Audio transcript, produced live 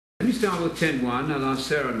Let me start with 10:1. I'll ask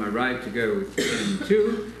Sarah on my right to go with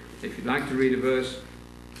 10:2. If you'd like to read a verse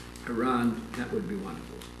around, that would be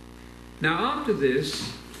wonderful. Now after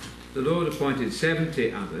this, the Lord appointed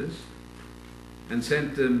 70 others and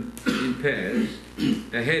sent them in pairs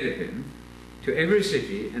ahead of him to every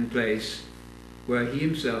city and place where he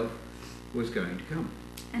himself was going to come.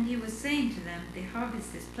 And he was saying to them, the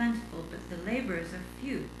harvest is plentiful, but the laborers are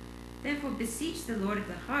few. Therefore beseech the Lord of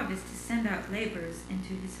the harvest to send out laborers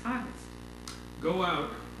into his harvest. Go out,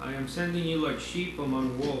 I am sending you like sheep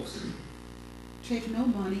among wolves. Take no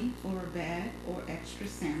money or a bag or extra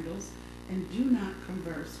sandals, and do not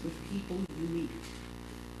converse with people you meet.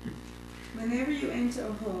 Whenever you enter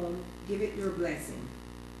a home, give it your blessing.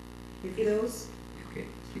 If those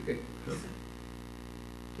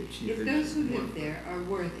who live there are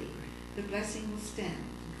worthy, the blessing will stand.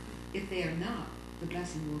 If they are not, the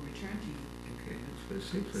blessing will return to you. Okay, that's verse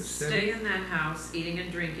 6. Verse 7. Stay in that house, eating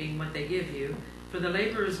and drinking what they give you, for the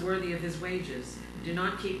laborer is worthy of his wages. Do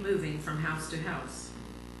not keep moving from house to house.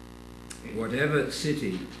 Whatever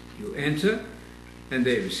city you enter, and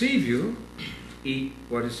they receive you, eat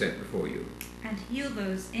what is set before you. And heal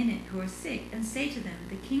those in it who are sick, and say to them,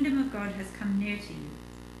 the kingdom of God has come near to you.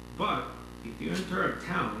 But if you enter a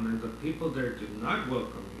town and the people there do not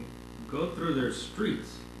welcome you, go through their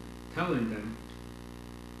streets, telling them,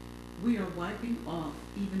 We are wiping off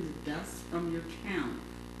even the dust from your town,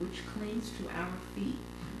 which clings to our feet,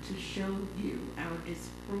 to show you our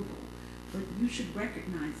disapproval. But you should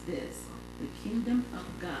recognize this, the kingdom of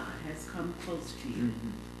God has come close to you. Mm-hmm.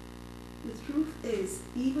 the truth is,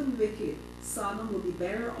 even wicked Sodom will be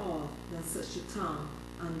better off than such a town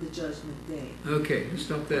on the judgment day. Okay, let's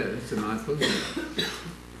stop there. That's a mouthful.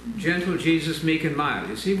 Gentle Jesus, meek and mild.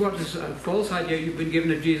 You see what is a false idea you've been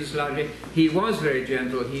given of Jesus largely? He was very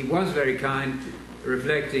gentle, he was very kind,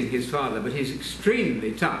 reflecting his Father, but he's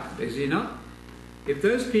extremely tough, is he not? If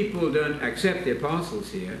those people don't accept the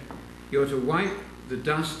apostles here, you're to wipe the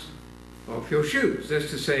dust off your shoes. That's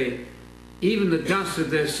to say, even the dust of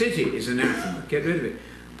their city is anathema. Get rid of it.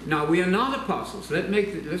 Now, we are not apostles. Let's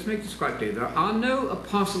make this quite clear. There are no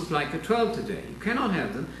apostles like the 12 today. You cannot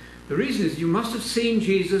have them. The reason is you must have seen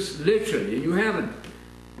Jesus literally, and you haven't.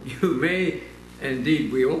 You may,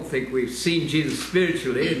 indeed, we all think we've seen Jesus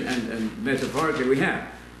spiritually and metaphorically we have.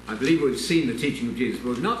 I believe we've seen the teaching of Jesus, but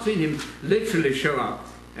we've not seen him literally show up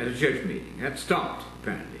at a church meeting. That stopped,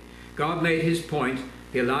 apparently. God made his point.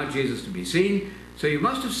 He allowed Jesus to be seen. So you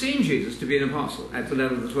must have seen Jesus to be an apostle at the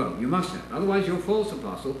level of the 12. You must have. Otherwise you're a false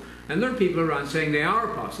apostle. And there are people around saying they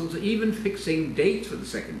are apostles, even fixing dates for the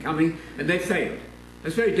second coming, and they failed.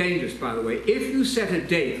 That's very dangerous, by the way. If you set a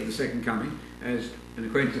date for the second coming, as an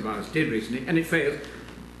acquaintance of ours did recently, and it fails,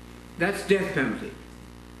 that's death penalty.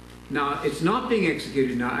 Now, it's not being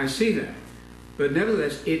executed now, I see that. But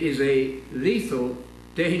nevertheless, it is a lethal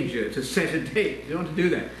danger to set a date. You don't want to do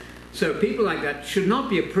that. So people like that should not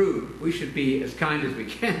be approved. We should be as kind as we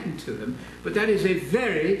can to them. But that is a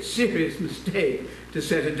very serious mistake to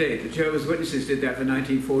set a date. The Jehovah's Witnesses did that for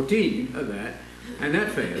 1914, you know that. And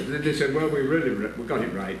that failed. And then they said, well, we got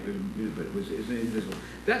it right, but it was invisible.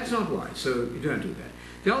 That's not wise, so you don't do that.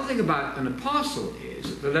 The other thing about an apostle is,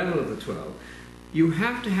 at the level of the 12, you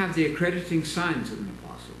have to have the accrediting signs of an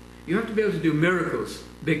apostle. You have to be able to do miracles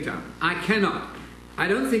big time. I cannot. I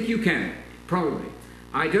don't think you can, probably.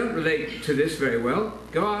 I don't relate to this very well.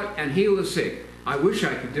 Go out and heal the sick. I wish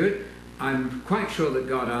I could do it. I'm quite sure that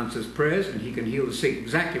God answers prayers and he can heal the sick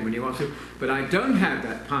exactly when he wants to, but I don't have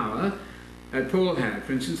that power that Paul had.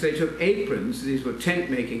 For instance, they took aprons, these were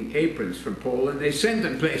tent-making aprons from Paul, and they sent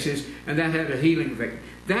them places, and that had a healing effect.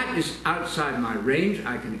 That is outside my range.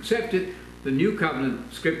 I can accept it. The New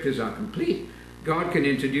Covenant scriptures are complete. God can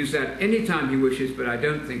introduce that anytime he wishes, but I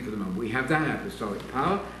don't think for the moment we have that apostolic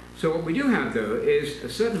power. So what we do have, though, is a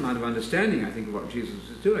certain amount of understanding, I think, of what Jesus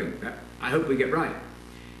is doing. That I hope we get right.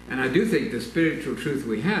 And I do think the spiritual truth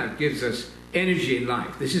we have gives us energy in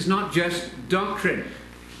life. This is not just doctrine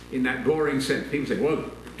in that boring sense. People say, well,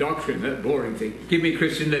 doctrine, that boring thing. Give me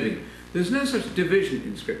Christian living. There's no such division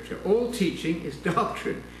in Scripture. All teaching is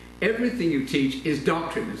doctrine. Everything you teach is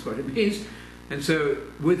doctrine, is what it means. And so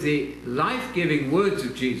with the life-giving words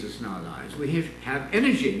of Jesus in our lives, we have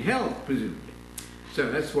energy and health, presumably. So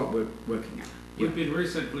that's what we're working at. We've been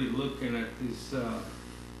recently looking at this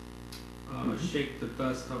shake the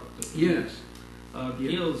dust off the feet. Yes.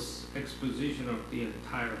 Gill's exposition of the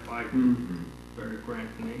entire Bible, very grand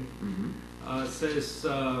name, says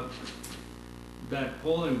that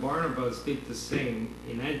Paul and Barnabas did the same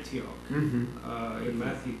in Antioch, in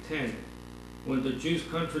Matthew 10, when the Jews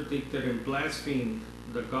contradicted and blasphemed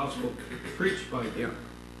the gospel preached by them.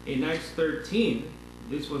 In Acts 13,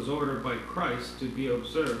 this was ordered by Christ to be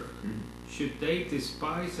observed, should they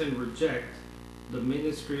despise and reject the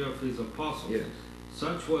ministry of his apostles. Yes.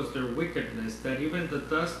 Such was their wickedness that even the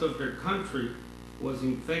dust of their country was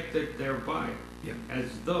infected thereby, Yeah. as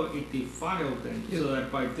though it defiled them, so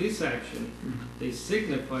that by this action they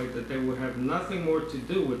signified that they would have nothing more to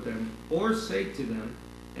do with them or say to them,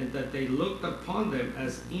 and that they looked upon them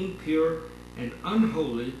as impure and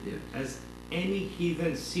unholy, Yes. as any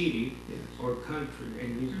heathen city Yes. or country.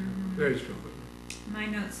 And you, Very strong. My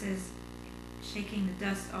note says, shaking the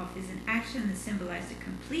dust off is an action that symbolized a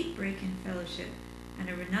complete break in fellowship and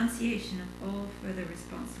a renunciation of all further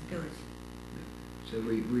responsibility. So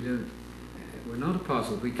we're not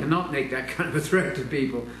apostles. We cannot make that kind of a threat to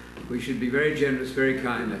people. We should be very generous, very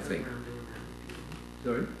kind, I think.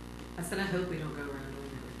 Sorry? I said I hope we don't go around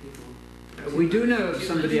doing that with people. We do know of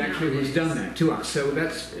somebody actually who's done that to us, so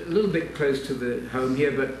that's a little bit close to the home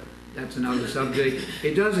here, but that's another subject.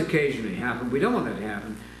 It does occasionally happen. We don't want that to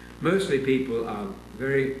happen. Mostly people are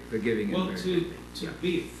very forgiving. well, and to Yeah.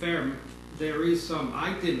 be fair, there is some.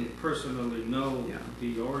 I didn't personally know Yeah.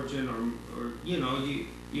 the origin, or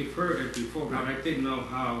you've heard it before, but I didn't know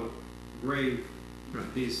how grave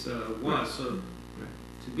Right. this was. Right. So, Right.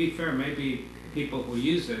 to be fair, maybe people who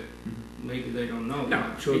use it, maybe they don't know. No, but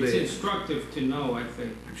I'm sure it's they- instructive to know, I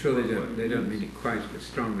think. I'm sure they what don't. it They don't means. mean it quite as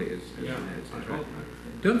strongly as Yeah, that's I right. hope.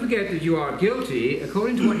 Don't forget that you are guilty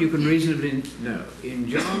according to what you can reasonably know. In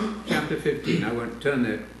John chapter 15, I won't turn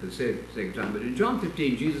there for the sake of time, but in John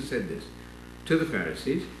 15, Jesus said this to the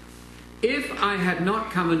Pharisees: "If I had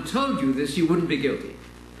not come and told you this, you wouldn't be guilty."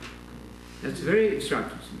 That's very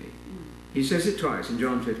instructive to me. He says it twice in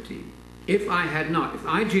John 15. If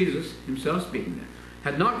I, Jesus, himself speaking there,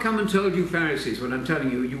 had not come and told you Pharisees what I'm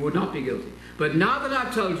telling you, you would not be guilty. But now that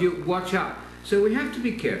I've told you, watch out. So we have to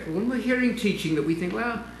be careful. When we're hearing teaching that we think,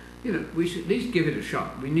 well, we should at least give it a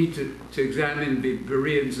shot. We need to examine and be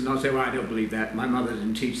Bereans and not say, well, I don't believe that. My mother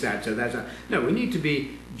didn't teach that, so that's... No, we need to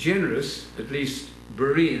be generous, at least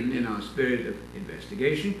Berean, in our spirit of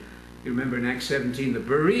investigation. You remember in Acts 17, the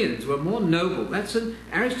Bereans were more noble. That's an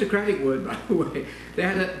aristocratic word, by the way. They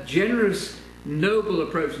had a generous, noble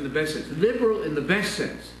approach in the best sense, liberal in the best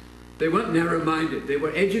sense. They weren't narrow-minded. They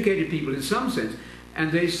were educated people in some sense,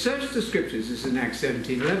 and they searched the scriptures. This is in Acts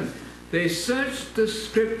 17:11. They searched the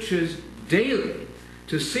scriptures daily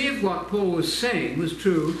to see if what Paul was saying was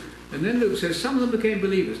true, and then Luke says some of them became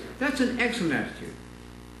believers. That's an excellent attitude.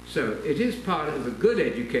 So it is part of a good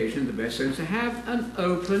education, in the best sense, to have an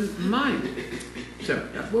open mind. So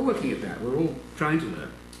we're working at that. We're all trying to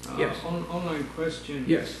learn. Yes. Online question.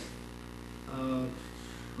 Yes.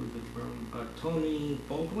 Who's it from? Tony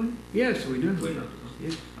Baldwin? Yes, we know. We know.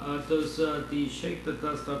 Yes. Does the shake the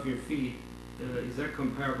dust off your feet, is that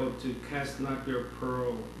comparable to cast not your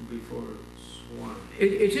pearl before swine?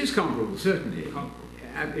 It is comparable, certainly.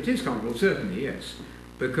 Comparable. It is comparable, certainly, yes.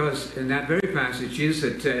 Because in that very passage,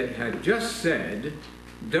 Jesus had just said,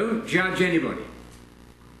 don't judge anybody.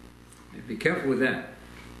 Be careful with that.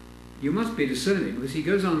 You must be discerning, because he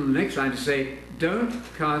goes on in the next line to say, don't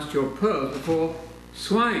cast your pearls before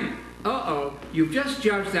swine. Uh-oh, you've just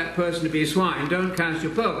judged that person to be a swine, don't cast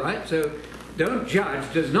your pearl, right? So don't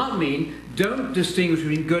judge does not mean don't distinguish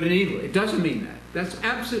between good and evil. It doesn't mean that. That's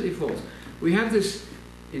absolutely false. We have this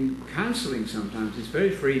in counseling sometimes. It's very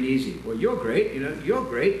free and easy. Well, you're great, you're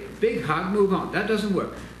great. Big hug, move on. That doesn't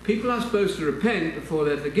work. People are supposed to repent before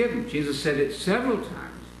they're forgiven. Jesus said it several times.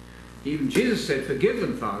 Even Jesus said, forgive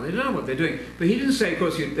them, Father. They don't know what they're doing. But he didn't say, of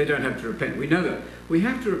course, they don't have to repent. We know that. We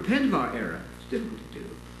have to repent of our error. It's difficult to do.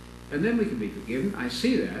 And then we can be forgiven. I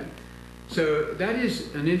see that. So that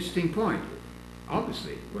is an interesting point.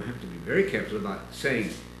 Obviously, we'll have to be very careful about saying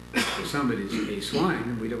that somebody's a swine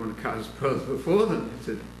and we don't want to cast pearls before them. It's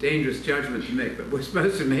a dangerous judgment to make, but we're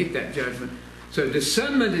supposed to make that judgment. So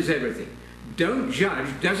discernment is everything. Don't judge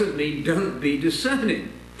doesn't mean don't be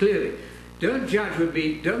discerning, clearly. Don't judge would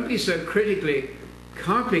be, don't be so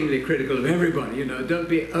carpingly critical of everybody, don't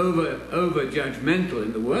be over judgmental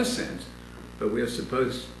in the worst sense. But we're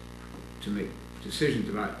supposed to make decisions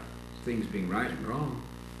about things being right and wrong.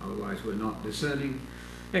 Otherwise we're not discerning.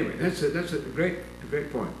 Anyway, that's a great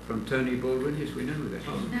point from Tony Baldwin. Yes, we know who that is.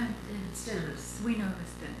 No, It's Dennis. we know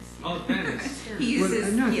it's Dennis. Oh, Dennis. He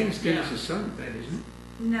uses, no, I think yeah. it's Dennis' son, that isn't it?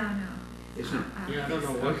 No. It's not. Yeah, I don't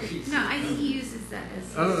know what Okay. he's... No, I think he uses that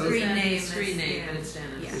as Oh, his screen name. Screen name, yeah. but it's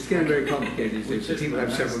Dennis. Yeah. It's getting very complicated these days. Which is People have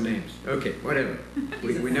the several last. names. Okay, whatever.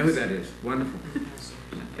 We know who that is. Wonderful.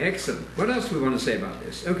 Excellent. What else do we want to say about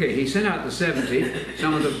this? Okay, he sent out the 70.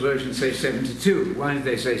 Some of the versions say 72. Why did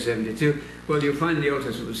they say 72? Well, you'll find in the Old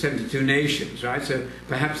Testament 72 nations, right? So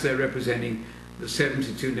perhaps they're representing the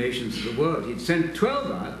 72 nations of the world. He'd sent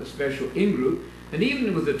 12 out, a special in-group, and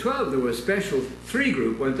even with the 12 there were a special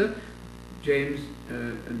 3-group, weren't there? James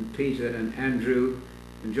and Peter and Andrew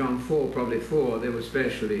and John 4, probably 4, they were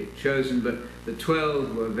specially chosen, but the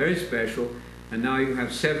 12 were very special, and now you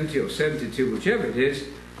have 70 or 72, whichever it is,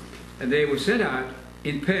 and they were sent out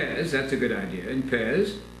in pairs, that's a good idea, in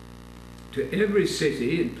pairs, to every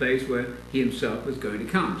city and place where he himself was going to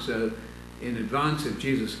come. So in advance of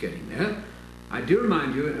Jesus getting there, I do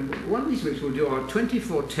remind you, and one of these weeks we'll do our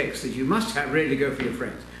 24 texts that you must have ready to go for your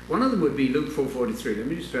friends. One of them would be Luke 4:43. Let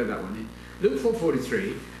me just throw that one in. Luke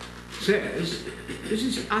 4:43 says, this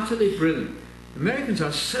is utterly brilliant. Americans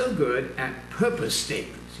are so good at purpose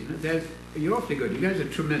statements. You know, you're awfully good. You guys are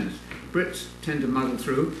tremendous. Brits tend to muddle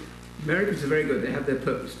through. Americans are very good. They have their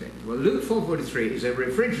purpose statement. Well, Luke 4:43 is a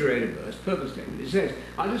refrigerator verse, purpose statement. It says,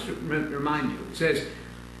 I'll just remind you, it says,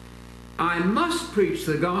 I must preach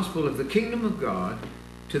the gospel of the kingdom of God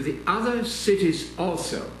to the other cities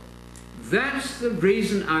also. That's the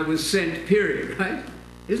reason I was sent, period, right?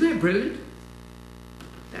 Isn't that brilliant?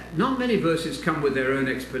 Not many verses come with their own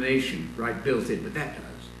explanation, right, built in, but that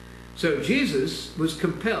does. So Jesus was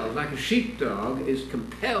compelled, like a sheepdog is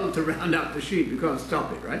compelled to round up the sheep. You can't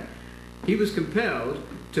stop it, right? He was compelled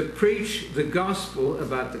to preach the gospel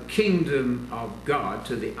about the kingdom of God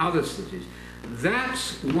to the other cities.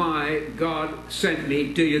 That's why God sent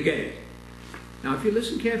me. Do you get it? Now, if you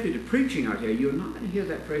listen carefully to preaching out here, you're not going to hear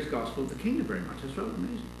that phrase gospel of the kingdom very much. It's rather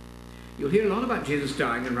amazing. You'll hear a lot about Jesus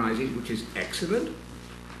dying and rising, which is excellent.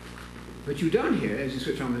 But you don't hear, as you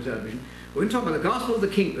switch on the television, we're going to talk about the gospel of the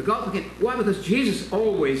kingdom. The gospel of the kingdom. Why? Because Jesus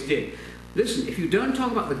always did. Listen, if you don't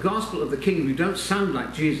talk about the gospel of the kingdom, you don't sound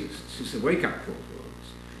like Jesus. It's just a wake-up call for all of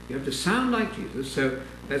us. You have to sound like Jesus, so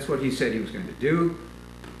that's what he said he was going to do.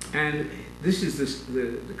 And this is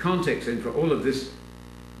the context then for all of this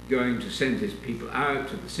going to send his people out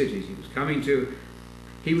to the cities he was coming to.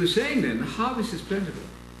 He was saying then, the harvest is plentiful.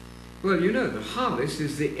 Well, you know, the harvest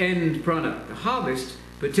is the end product. The harvest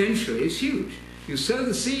potentially is huge. You sow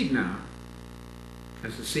the seed now.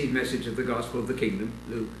 That's the seed message of the gospel of the kingdom,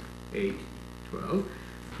 Luke 8:12.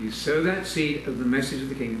 You sow that seed of the message of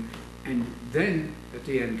the kingdom, and then at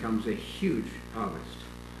the end comes a huge harvest.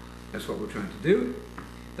 That's what we're trying to do.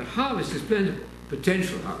 The harvest is plentiful,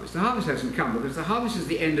 potential harvest. The harvest hasn't come because the harvest is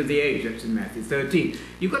the end of the age. That's in Matthew 13.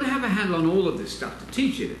 You've got to have a handle on all of this stuff to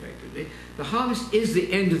teach it effectively. The harvest is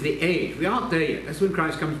the end of the age. We aren't there yet. That's when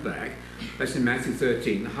Christ comes back. That's in Matthew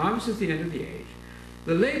 13. The harvest is the end of the age.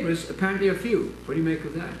 The labourers apparently are few. What do you make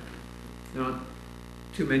of that? There aren't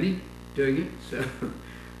too many doing it. So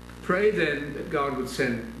pray then that God would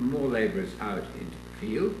send more labourers out into the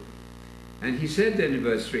field. And he said then in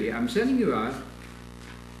verse 3, I'm sending you out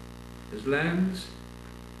as lambs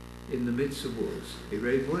in the midst of wolves. Are you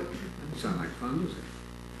ready for it? Doesn't sound like fun, does it?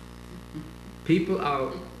 People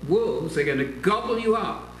are wolves. They're going to gobble you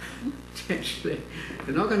up. Potentially.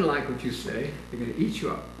 They're not going to like what you say. They're going to eat you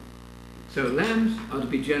up. So lambs are to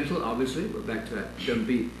be gentle, obviously. We're back to that. Don't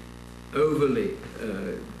be overly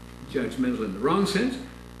judgmental in the wrong sense.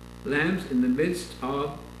 Lambs in the midst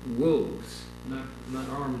of wolves. Not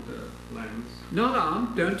armed lambs. Not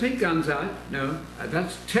armed. Don't take guns out. No.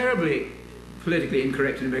 That's terribly politically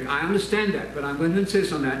incorrect in America. I understand that, but I'm going to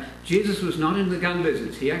insist on that. Jesus was not in the gun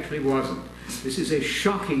business. He actually wasn't. This is a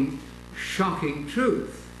shocking, shocking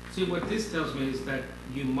truth. See, what this tells me is that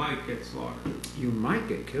you might get slaughtered. You might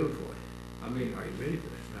get killed for it. I mean, Are you ready for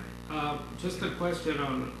that? Right. just a question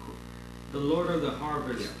on the Lord of the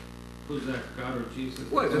harvest. Yeah. Who's that, God or Jesus?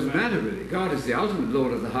 Well, it doesn't matter really. God is the ultimate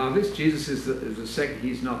Lord of the harvest. Jesus is the second.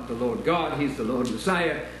 He's not the Lord God. He's the Lord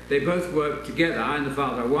Messiah. They both work together. I and the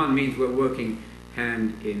Father are one means we're working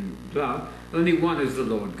hand in glove. Only one is the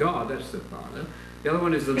Lord God. That's the Father. The other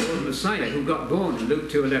one is the Lord Messiah, who got born in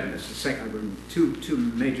Luke 2:11. That's the second. Two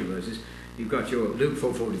major verses. You've got your Luke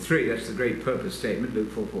 4:43. That's the great purpose statement.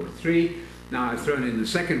 Luke 4:43. Now I've thrown in the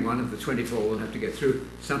second one of the 24. We'll have to get through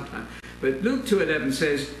sometime. But Luke 2:11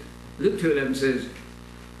 says. Luke 2:11 says,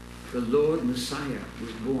 the Lord Messiah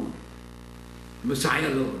was born. Messiah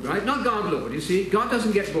Lord, right? Not God Lord, you see. God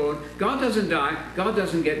doesn't get born. God doesn't die. God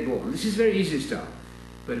doesn't get born. This is very easy stuff.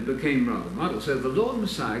 But it became rather muddled. So the Lord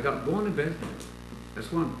Messiah got born in Bethlehem.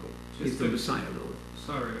 That's wonderful. He's the Messiah Lord.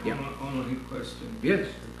 Sorry, Yeah. only question. Yes.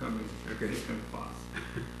 They're coming Okay. thick and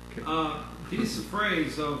fast. Okay. This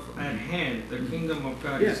phrase of at hand, the kingdom of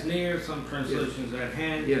God Yeah. is near, some translations at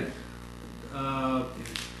hand. Yes.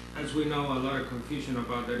 As we know, a lot of confusion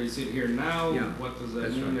about that. Is it here now? Yeah. What does that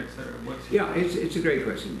That's mean, right. etc.? Yeah, it's a great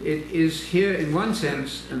question. It is here in one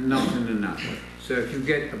sense and not in another. So if you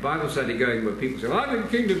get a Bible study going where people say, well, I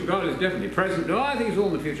think the kingdom of God is definitely present. No, I think it's all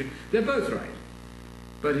in the future. They're both right.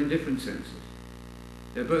 but in different senses.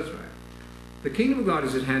 They're both right. The kingdom of God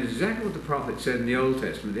is at hand is exactly what the prophet said in the Old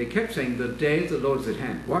Testament. They kept saying, the day of the Lord is at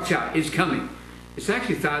hand. Watch out, it's coming. It's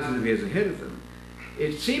actually thousands of years ahead of them.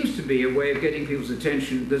 It seems to be a way of getting people's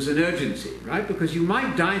attention. There's an urgency, right? Because you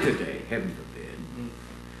might die today, heaven forbid.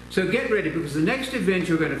 So get ready, because the next event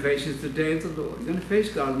you're going to face is the day of the Lord. You're going to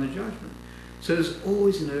face God in the judgment. So there's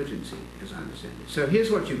always an urgency, as I understand it. So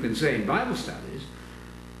here's what you can say in Bible studies.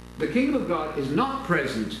 The kingdom of God is not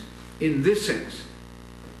present in this sense.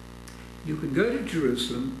 You can go to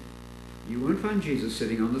Jerusalem, you won't find Jesus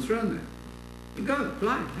sitting on the throne there. You go,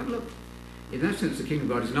 blind, have a look. In that sense, the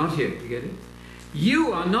kingdom of God is not here. You get it?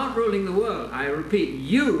 You are not ruling the world. I repeat,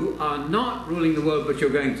 you are not ruling the world, but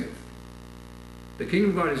you're going to. The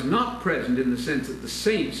kingdom of God is not present in the sense that the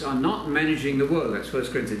saints are not managing the world. That's 1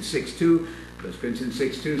 Corinthians 6:2. 1 Corinthians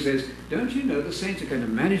 6:2 says, don't you know the saints are going to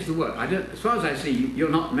manage the world? As far as I see, you're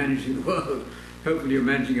not managing the world. Hopefully you're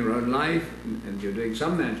managing your own life, and you're doing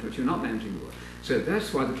some management, you're not managing the world. So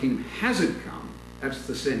that's why the kingdom hasn't come. That's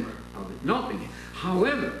the sin of it not being here.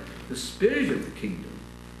 However, the spirit of the kingdom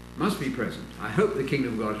must be present. I hope the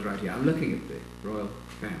kingdom of God is right here. I'm looking at the royal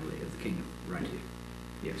family of the kingdom right here.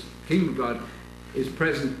 Yes, the kingdom of God is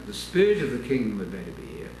present. The spirit of the kingdom had better be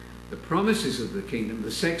here. The promises of the kingdom,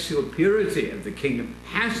 the sexual purity of the kingdom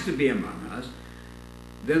has to be among us.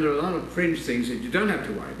 Then there are a lot of fringe things that you don't have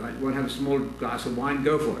to worry about. You want to have a small glass of wine,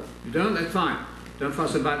 go for it. You don't, that's fine. Don't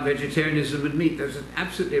fuss about vegetarianism and meat. That's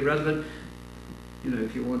absolutely irrelevant. You know,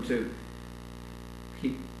 if you want to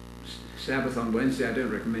keep Sabbath on Wednesday, I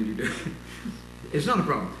don't recommend you do it. It's not a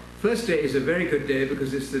problem. First day is a very good day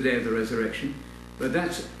because it's the day of the resurrection. But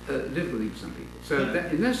that's difficult for some people. So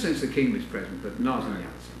in that sense, the kingdom is present, but not in the other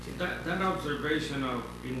sense. That observation of,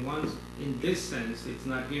 in this sense, it's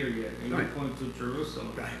not here yet, and you point to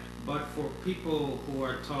Jerusalem. Right. But for people who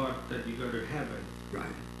are taught that you go to heaven, right?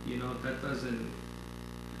 You know, that doesn't,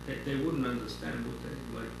 they wouldn't understand, would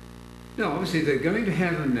they? Like, no, obviously they're going to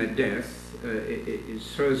heaven at death. It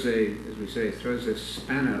throws as we say, throws a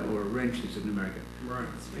spanner or a wrench, as in America, right,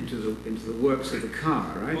 into the works of the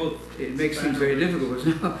car, right? Both it makes things very difficult.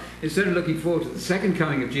 Now, instead of looking forward to the second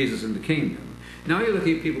coming of Jesus in the kingdom, now you're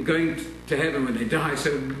looking at people going to heaven when they die.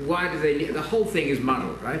 So why do they? The whole thing is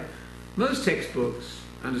muddled, right? Most textbooks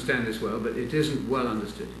understand this well, but it isn't well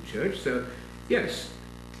understood in church. So, yes,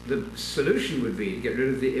 the solution would be to get rid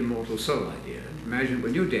of the immortal soul idea. Imagine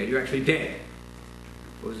when you're dead, you're actually dead.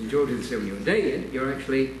 Or as in Georgia would say, when you're dead, you're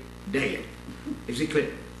actually dead. Is it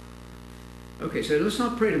clear? Okay, so let's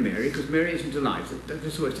not pray to Mary, because Mary isn't alive.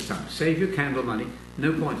 That's a waste of time. Save your candle money.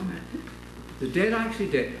 No point in that. The dead are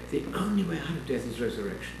actually dead. The only way out of death is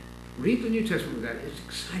resurrection. Read the New Testament with that. It's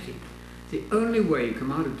exciting. The only way you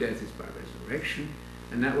come out of death is by resurrection,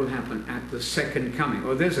 and that will happen at the second coming.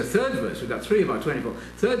 Or there's a third verse. We've got 3 of our 24.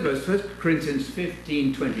 Third verse, 1 Corinthians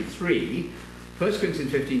 15:23. 1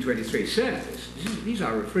 Corinthians 15:23 says, these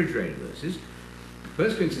are refrigerated verses.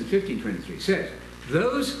 1 Corinthians 15:23 says,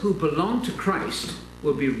 those who belong to Christ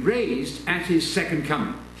will be raised at his second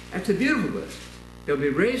coming. That's a beautiful verse. They'll be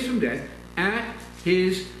raised from death at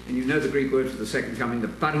his, and you know the Greek word for the second coming, the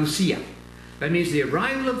parousia. That means the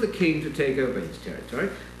arrival of the king to take over his territory.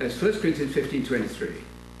 That's 1 Corinthians 15:23.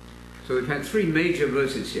 So we've had 3 major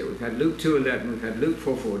verses here. We've had Luke 2:11, we've had Luke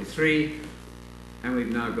 4:43, and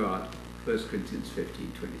we've now got 1 Corinthians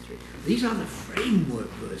 15:23. These are the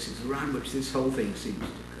framework verses around which this whole thing seems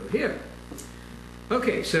to cohere.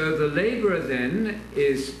 Okay, so the laborer then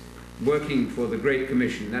is working for the Great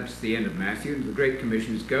Commission. That's the end of Matthew. The Great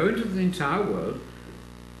Commission is go into the entire world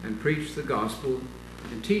and preach the gospel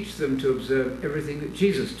and teach them to observe everything that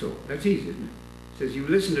Jesus taught. That's easy, isn't it? It says you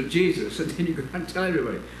listen to Jesus and then you go and tell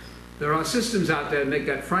everybody. There are systems out there that make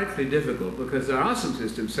that frightfully difficult, because there are some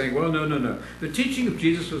systems saying, well, no. The teaching of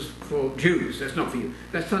Jesus was for Jews. That's not for you.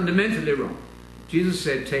 That's fundamentally wrong. Jesus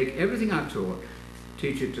said, take everything I've taught,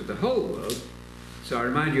 teach it to the whole world. So I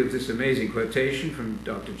remind you of this amazing quotation from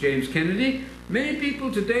Dr. James Kennedy. Many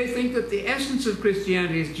people today think that the essence of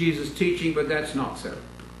Christianity is Jesus' teaching, but that's not so.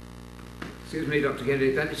 Excuse me, Dr.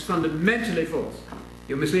 Kennedy, that is fundamentally false.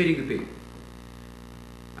 You're misleading the people.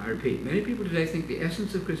 I repeat, many people today think the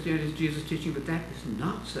essence of Christianity is Jesus' teaching, but that is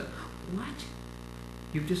not so. What?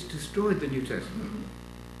 You've just destroyed the New Testament.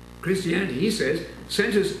 Christianity, he says,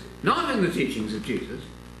 centers not in the teachings of Jesus,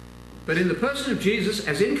 but in the person of Jesus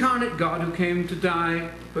as incarnate God who came to die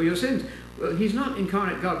for your sins. Well, he's not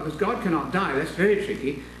incarnate God because God cannot die. That's very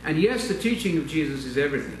tricky. And yes, the teaching of Jesus is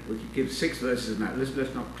everything. We could give 6 verses on that.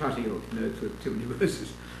 Let's not clutter your notes with too many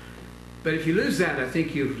verses. But if you lose that, I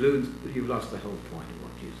think you've lost the whole point of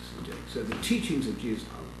what Jesus is doing. So the teachings of Jesus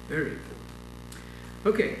are very important.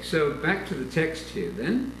 Okay, so back to the text here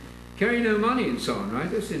then. Carry no money and so on, right?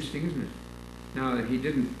 That's interesting, isn't it? Now, he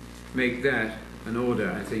didn't make that an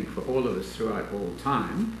order, I think, for all of us throughout all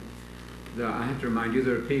time. Though I have to remind you,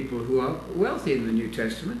 there are people who are wealthy in the New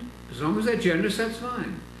Testament. As long as they're generous, that's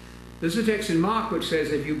fine. There's a text in Mark which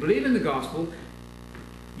says if you believe in the gospel,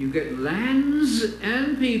 you get lands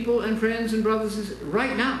and people and friends and brothers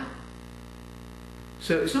right now.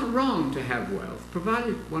 So it's not wrong to have wealth,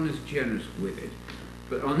 provided one is generous with it.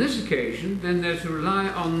 But on this occasion, then they're to rely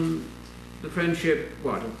on the friendship,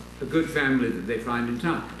 a good family that they find in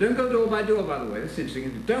town. Don't go door by door, by the way. That's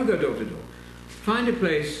interesting. Don't go door to door. Find a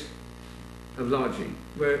place of lodging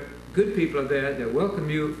where good people are there. They'll welcome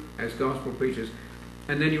you as gospel preachers.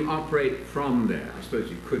 And then you operate from there. I suppose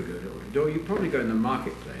you could go door to door. You probably go in the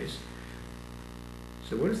marketplace.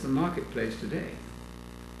 So what is the marketplace today?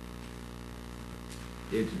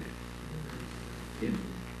 The internet.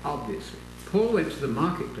 Obviously. Paul went to the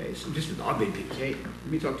marketplace, and just with oddly people say, let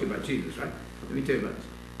me talk to you about Jesus, right? Let me tell you about this.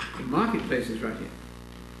 The marketplace is right here.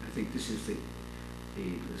 I think this is the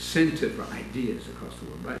center for ideas across the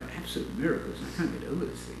world, right? Absolute miracles. I can't get over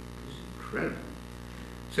this thing. It's incredible.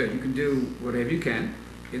 So you can do whatever you can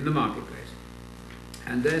in the marketplace.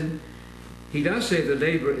 And then he does say the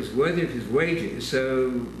laborer is worthy of his wages, so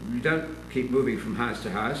you don't keep moving from house to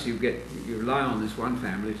house. You rely on this one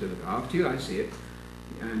family to look after you. I see it.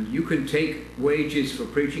 And you can take wages for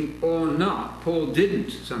preaching or not. Paul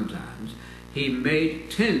didn't sometimes. He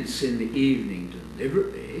made tents in the evening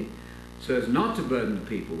deliberately so as not to burden the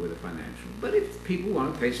people with a financial. But if people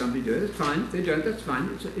want to pay somebody to do it, that's fine. If they don't, that's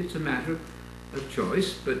fine. It's a matter of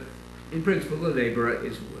choice. But in principle, the laborer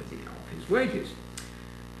is worthy of his wages.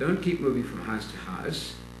 Don't keep moving from house to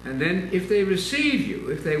house. And then if they receive you,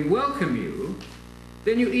 if they welcome you,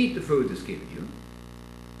 then you eat the food that's given you.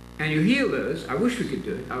 And you heal those. I wish we could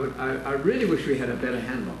do it. I really wish we had a better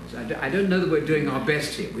handle on this. I don't know that we're doing our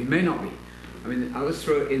best here. We may not be. I mean, I'll just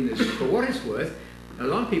throw in this. For what it's worth, a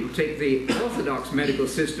lot of people take the orthodox medical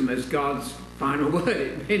system as God's final word.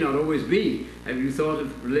 It may not always be. Have you thought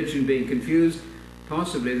of religion being confused?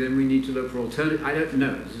 Possibly. Then we need to look for alternatives. I don't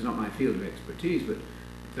know. This is not my field of expertise, but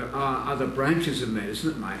there are other branches of medicine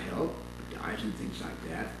that might help. Diet and things like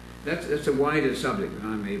that. That's a wider subject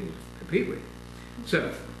than I'm able to compete with.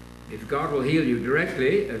 So, if God will heal you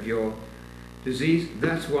directly of your disease,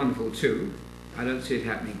 that's wonderful too. I don't see it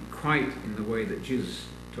happening quite in the way that Jesus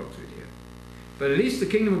talks of it here. But at least the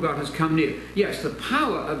kingdom of God has come near. Yes, the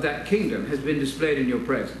power of that kingdom has been displayed in your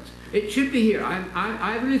presence. It should be here.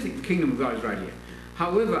 I really think the kingdom of God is right here.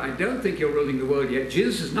 However, I don't think you're ruling the world yet.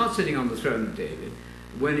 Jesus is not sitting on the throne of David.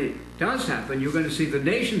 When it does happen, you're going to see the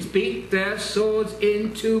nations beat their swords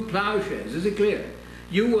into plowshares. Is it clear?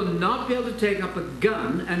 You will not be able to take up a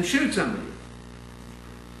gun and shoot somebody.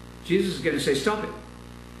 Jesus is going to say, stop it.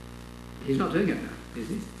 He's not doing it now, is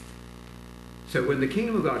he? So when the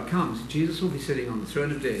kingdom of God comes, Jesus will be sitting on the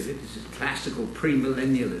throne of David. This is classical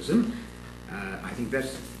premillennialism. I think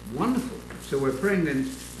that's wonderful. So we're praying then,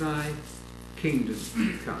 thy kingdom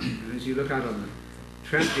come. And as you look out on the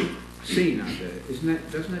tragic scene out there,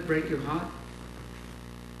 doesn't that break your heart?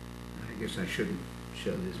 I guess I shouldn't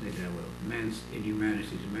show this, maybe I will. Man's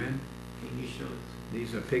inhumanity to man. Can you show it?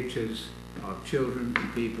 These are pictures of children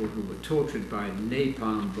and people who were tortured by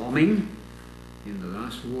napalm bombing in the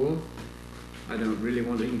last war. I don't really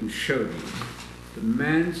want to even show these. The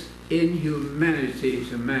man's inhumanity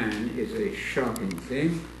to man is a shocking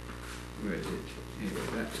thing. Where is it?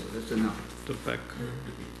 Anyway, that's enough. The back.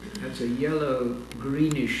 That's a yellow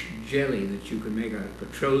greenish jelly that you can make out of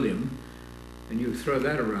petroleum, and you throw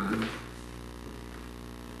that around.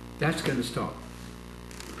 That's going to stop.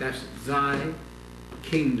 That's thy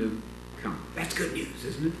kingdom come. That's good news,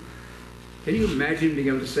 isn't it? Can you imagine being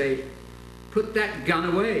able to say, put that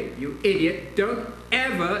gun away, you idiot. Don't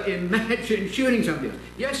ever imagine shooting somebody else.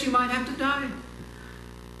 Yes, you might have to die.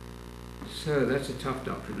 So that's a tough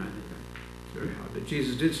doctrine, I think. It's very hard. But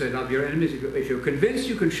Jesus did say, love your enemies. If you're convinced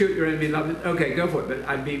you can shoot your enemy, love it. Okay, go for it. But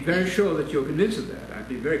I'd be very sure that you're convinced of that. I'd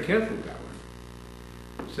be very careful with that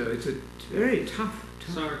one. So it's a very tough.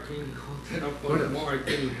 Sorry, can you hold that up What one more? I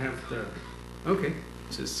didn't have the... Okay.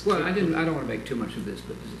 Well, I don't want to make too much of this,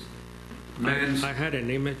 but this is man's I had an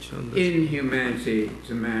image on this. inhumanity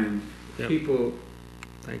to man. Yep. People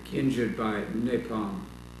Thank you. injured by napalm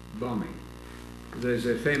bombing. There's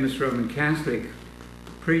a famous Roman Catholic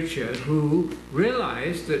preacher who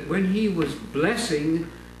realized that when he was blessing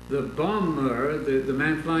the bomber, the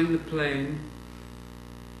man flying the plane,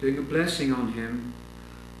 doing a blessing on him,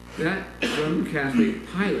 that Roman Catholic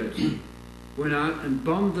pilot went out and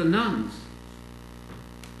bombed the nuns.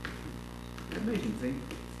 That made him think.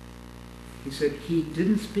 He said he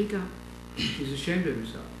didn't speak up. He's ashamed of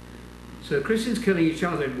himself. So Christians killing each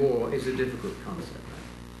other in war is a difficult concept.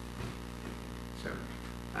 Right? So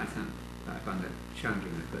I found that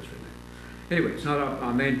challenging when I first read that. Anyway, it's not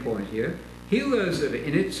our main point here. He who those that are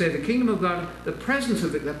in it say the kingdom of God, the presence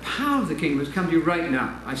of the power of the kingdom has come to you right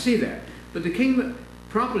now. I see that. But the kingdom,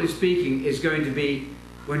 properly speaking, is going to be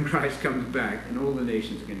when Christ comes back and all the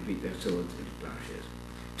nations are going to beat their swords into plowshares.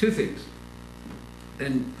 Two things.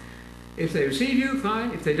 Then, if they receive you,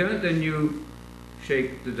 fine. If they don't, then you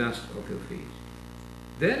shake the dust off your feet.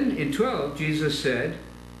 Then in 12, Jesus said,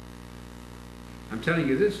 I'm telling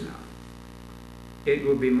you this now, it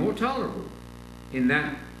will be more tolerable in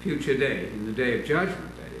that future day, in the day of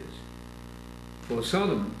judgment, that is, for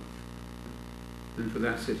Sodom than for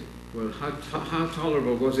that city. Well, how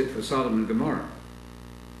tolerable was it for Sodom and Gomorrah?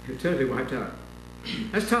 You're totally wiped out.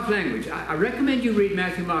 That's tough language. I recommend you read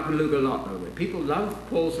Matthew, Mark, and Luke a lot, by the way. People love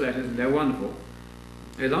Paul's letters, and they're wonderful.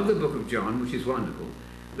 They love the book of John, which is wonderful.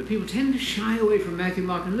 But people tend to shy away from Matthew,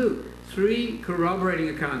 Mark, and Luke. 3 corroborating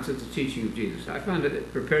accounts of the teaching of Jesus. I found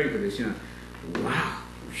it, preparing for this, wow.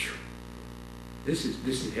 Whew. This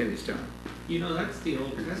is heavy stuff. That's the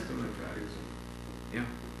Old Testament God, isn't it? Yeah.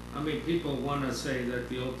 I mean, people want to say that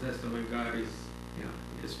the Old Testament God is,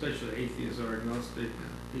 especially atheists or agnostic,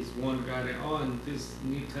 is one God. And this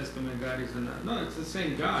New Testament God is another. No, it's the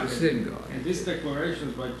same God. It's the same God. And this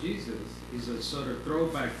declaration by Jesus is a sort of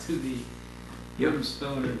throwback to the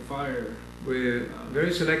brimstone and fire. We're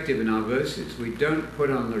very selective in our verses. We don't put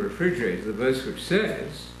on the refrigerator the verse which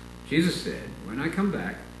says, Jesus said, when I come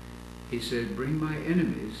back, he said, bring my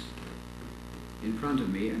enemies in front of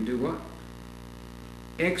me and do what?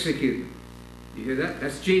 Execute them. You hear that?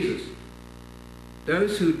 That's Jesus.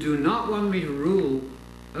 Those who do not want me to rule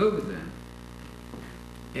over them,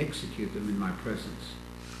 execute them in my presence.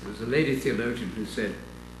 There was a lady theologian who said,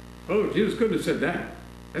 oh, Jesus couldn't have said that.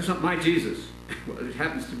 That's not my Jesus. Well, it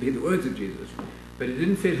happens to be the words of Jesus, but it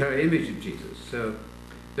didn't fit her image of Jesus. So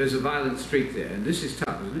there's a violent streak there, and this is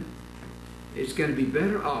tough, isn't it? It's going to be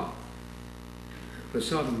better off for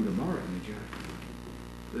Sodom and Gomorrah in the judgment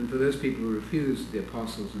than for those people who refuse the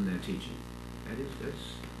apostles and their teaching. That's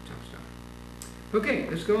tough stuff. Okay,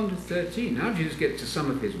 let's go on to 13. Now Jesus gets to some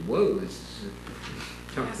of his woes. This is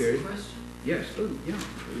a tough period. Question? Yes. Oh, yeah.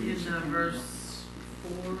 In verse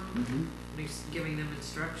 4, Mm-hmm. he's giving them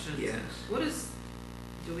instructions. Yes.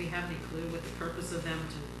 Do we have any clue what the purpose of them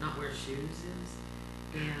to not wear shoes is?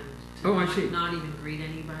 And to Oh, I see. not even greet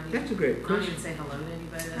anybody? That's a great Not question. even say hello to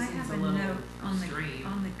anybody? That I seems have a a little note on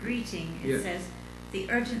extreme. the greeting. It Yes. says, the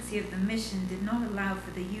urgency of the mission did not allow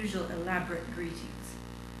for the usual elaborate greetings.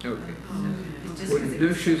 Okay. Oh, It's okay. just Well, 'cause it no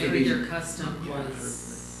was shoes so would Maybe be- their custom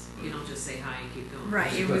was, you don't just say hi and keep going.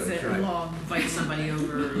 Right, it was That's a right. long, Invite somebody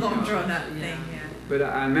over. long drawn out Yeah. thing, yeah. But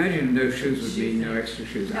I imagine no shoes would mean no extra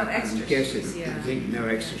shoes. No extra I'm guessing. shoes, yeah. I think no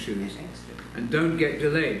extra Yeah. shoes. And don't get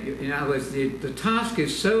delayed. In other words, the task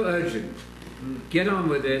is so urgent. Get on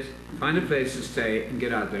with it, find a place to stay, and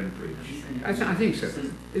get out there and preach. I think so.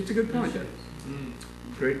 It's a good point, though.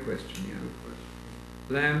 Great question,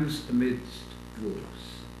 yeah. Lambs amidst wolves.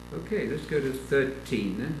 Okay, let's go to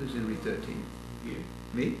 13 then. Who's going to read 13? Yeah.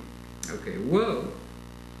 Me? Okay. Woe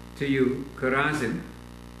to you, Chorazin.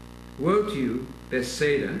 Woe to you,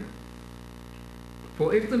 Bethsaida.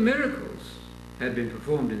 For if the miracles had been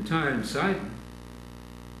performed in Tyre and Sidon,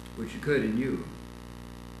 which occurred in you,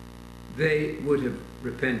 they would have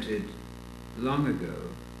repented long ago,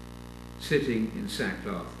 sitting in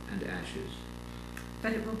sackcloth and ashes.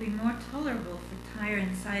 But it will be more tolerable for Tyre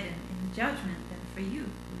and Sidon in the judgment than for you.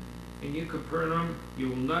 And you, Capernaum, you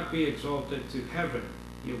will not be exalted to heaven.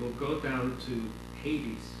 You will go down to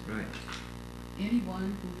Hades. Right.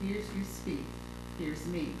 Anyone who hears you speak hears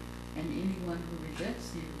me, and anyone who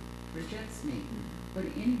rejects you rejects me. But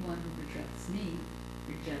anyone who rejects me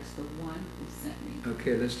rejects the one who sent me.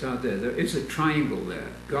 Okay, let's start there. There is a triangle there.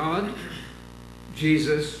 God,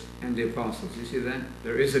 Jesus, and the apostles. You see that?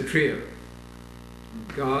 There is a trio.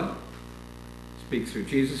 God speaks through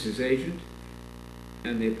Jesus, his agent,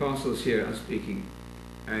 and the apostles here are speaking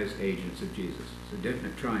as agents of Jesus. It's a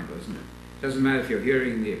definite triangle, isn't it? Doesn't matter if you're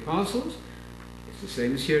hearing the apostles, it's the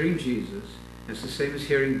same as hearing Jesus, and it's the same as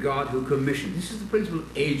hearing God who commissioned. This is the principle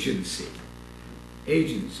of agency.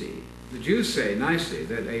 Agency. The Jews say nicely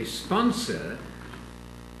that a sponsor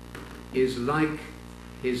is like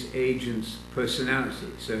his agent's personality.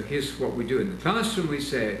 So here's what we do in the classroom. We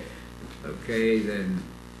say, okay, then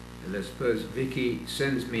let's suppose Vicky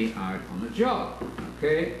sends me out on a job.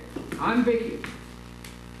 Okay, I'm Vicky.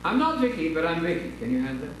 I'm not Vicky, but I'm Vicky. Can you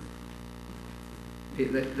handle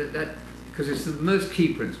that? Because it's the most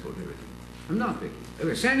key principle to everything. I'm not Vicky.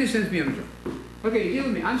 Okay, Sandy sends me on a job. Okay, deal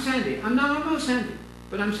with me. I'm Sandy. I'm not Sandy,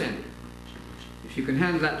 but I'm Sandy. If you can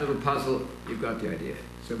handle that little puzzle, you've got the idea.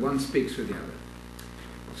 So one speaks for the other.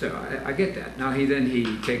 So I get that. Now he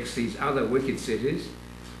takes these other wicked cities,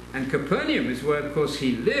 and Capernaum is where, of course,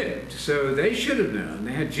 he lived. So they should have known.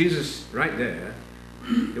 They had Jesus right there.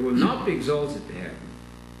 It will not be exalted to heaven.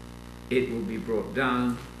 It will be brought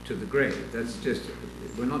down to the grave. That's just,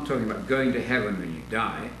 we're not talking about going to heaven when you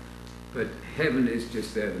die, but heaven is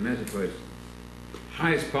just there. The metaphor is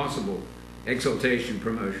highest possible exaltation,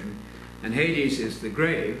 promotion. And Hades is the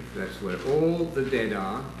grave. That's where all the dead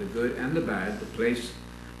are, the good and the bad, the place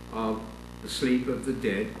of the sleep of the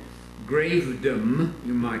dead. Gravedom,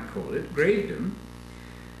 you might call it. Gravedom.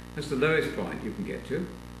 That's the lowest point you can get to.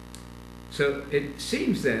 So it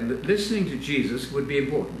seems then that listening to Jesus would be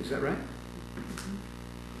important. Is that right?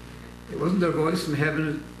 It wasn't a voice from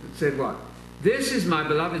heaven that said what? This is my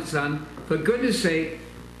beloved Son. For goodness sake,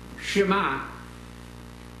 Shema,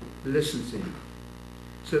 listen to him.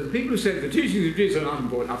 So the people who said the teachings of Jesus are not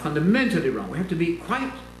important are fundamentally wrong. We have to be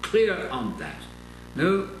quite clear on that.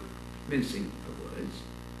 No mincing of words.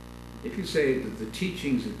 If you say that the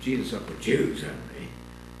teachings of Jesus are for Jews only,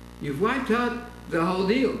 you've wiped out the whole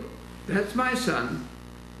deal. That's my Son.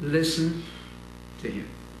 Listen to him.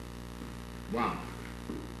 Wow.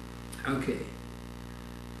 Okay.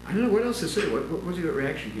 I don't know what else to say. What's your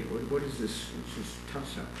reaction here? What is this? It's just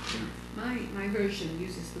tough stuff. Yeah. My version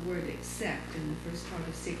uses the word accept in the first part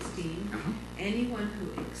of 16. Anyone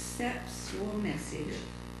who accepts your message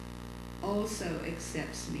also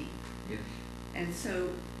accepts me. Yes. And so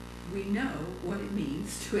we know what it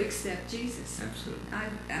means to accept Jesus. Absolutely.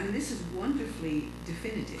 I mean, this is wonderfully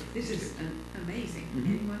definitive. This is amazing.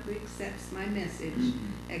 Anyone who accepts my message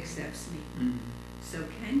accepts me. So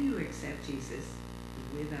can you accept Jesus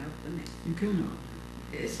without the message? You cannot.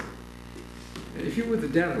 Yes. If you were the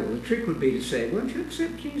devil, the trick would be to say, won't you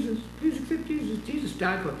accept Jesus? Please accept Jesus. Jesus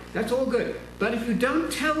died for. That's all good. But if you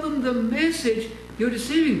don't tell them the message, you're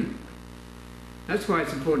deceiving them. That's why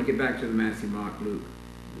it's important to get back to the Matthew, Mark, Luke,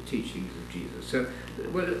 the teachings of Jesus. So,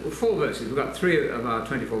 well, 4 verses. We've got 3 of our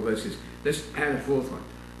 24 verses. Let's add a 4th one.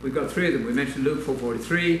 We've got 3 of them. We mentioned Luke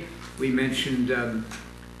 4:43. We mentioned 1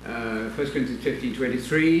 Corinthians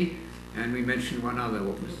 15:23. And we mentioned one other.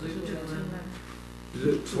 What was it?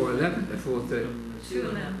 Luke 4:11. The 4:30.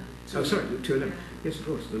 2:11. Oh, sorry, Luke 2:11. Yes, of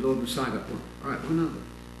course. The Lord Messiah got one. All right, one other.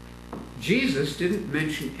 Jesus didn't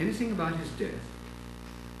mention anything about his death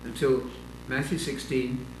until Matthew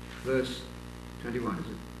 16, verse 21, is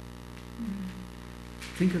it?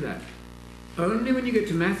 Think of that. Only when you get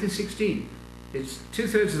to Matthew 16, it's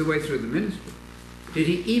 2/3 of the way through the ministry, did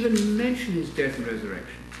he even mention his death and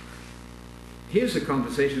resurrection. Here's a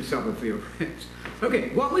conversation starter for your friends.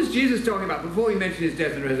 Okay, what was Jesus talking about before he mentioned his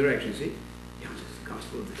death and resurrection? See? Yeah, it's the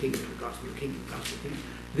gospel of the kingdom, the gospel of the kingdom, the gospel of the kingdom.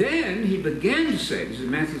 Then he began to say, this is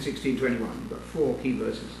Matthew 16:21, we've got 4 key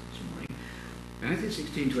verses this morning. Matthew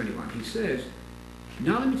 16:21, he says,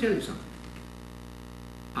 now let me tell you something.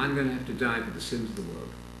 I'm going to have to die for the sins of the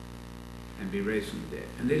world and be raised from the dead.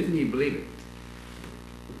 And they didn't even believe it.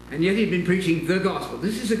 And yet he'd been preaching the gospel.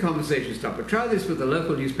 This is a conversation stopper. Try this with the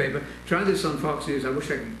local newspaper. Try this on Fox News. I wish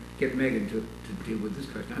I could get Megan to deal with this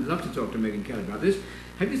question. I'd love to talk to Megan Kelly about this.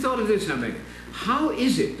 Have you thought of this now, Megan? How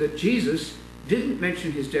is it that Jesus didn't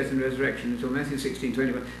mention his death and resurrection until Matthew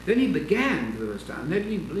 16:21? Then he began for the first time. They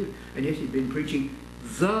didn't even believe it. And yet he'd been preaching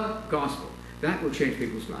the gospel. That will change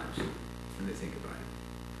people's lives when they think about it.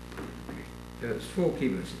 Okay. There's 4 key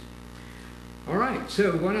verses. All right,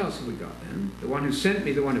 so what else have we got then? The one who sent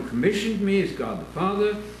me, the one who commissioned me is God the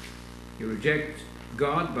Father. You reject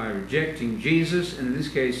God by rejecting Jesus, and in this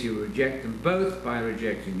case you reject them both by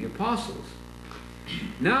rejecting the apostles.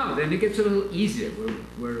 Now, then it gets a little easier.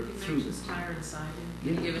 We're through this. Tyre and Sidon.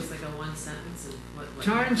 Can you give us like a one sentence of what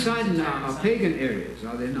Tyre and happens in Sidon Tyre and are Sidon? pagan areas,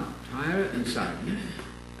 are they not? Tyre and Sidon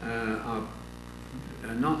are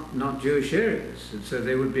not Jewish areas, and so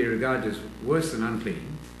they would be regarded as worse than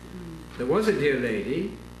unclean. There was a dear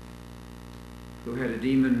lady who had a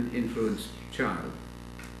demon-influenced child.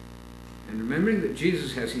 And remembering that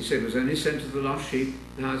Jesus, as he said, was only sent to the lost sheep,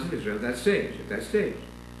 the house of Israel, at that stage.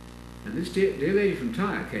 And this dear lady from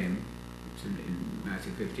Tyre came, it's in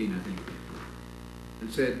Matthew 15, I think,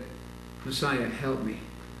 and said, Messiah, help me.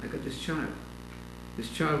 I got this child. This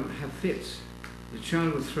child would have fits. The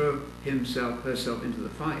child would throw herself into the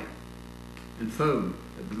fire and foam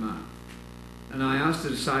at the mouth. And I asked the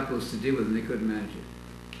disciples to deal with it, and they couldn't manage it.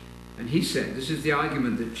 And he said, this is the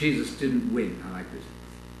argument that Jesus didn't win. I like this.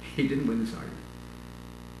 He didn't win this argument.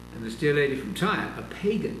 And this dear lady from Tyre, a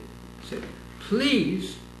pagan, said,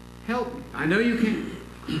 please help me. I know you can.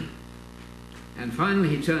 And finally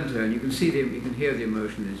he turned to her, and you can hear the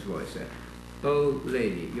emotion in his voice there. Oh,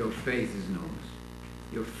 lady, your faith is enormous.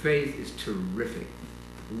 Your faith is terrific.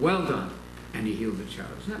 Well done. And he healed the child.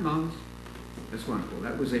 Isn't that marvelous? That's wonderful.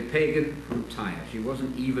 That was a pagan from Tyre. She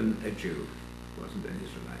wasn't even a Jew. Wasn't an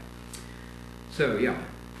Israelite. So, yeah.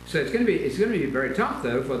 So it's going to be very tough,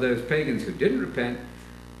 though, for those pagans who didn't repent.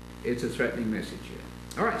 It's a threatening message here.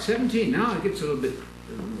 All right, 17. Now it gets a little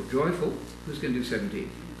more joyful. Who's going to do 17?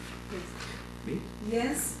 Me?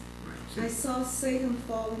 Yes, Right. I saw Satan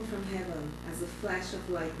falling from heaven as a flash of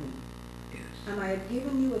lightning, Yes. and I have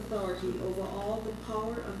given you authority over all the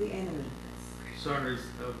power of the enemy. Sorry,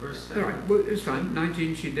 verse All 7. right, well, it's fine.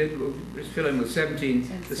 19 she did. We'll just fill in with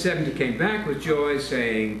 17. The 70 came back with joy,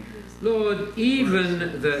 saying, Lord,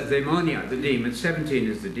 even the demonia, the demons, 17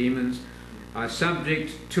 is the demons, are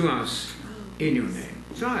subject to us in your name.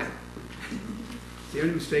 It's all right. The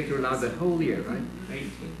only mistake you're allowed the whole year, right? 18.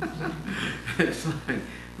 That's fine.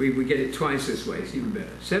 We get it twice this way. It's even better.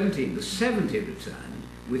 17. The 70 returned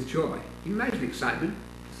with joy. Can you imagine the excitement?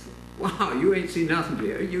 Wow, you ain't seen nothing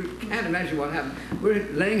here. You can't imagine what happened. We're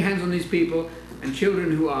laying hands on these people, and children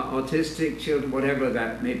who are autistic, children, whatever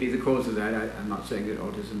that may be the cause of that. I'm not saying that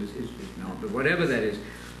autism is not, but whatever that is,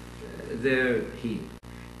 they're healed.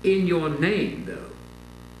 In your name, though.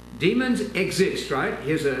 Demons exist, right?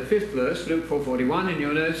 Here's a fifth verse, Luke 4:41 in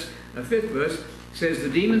your notes. A fifth verse says the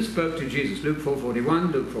demons spoke to Jesus. Luke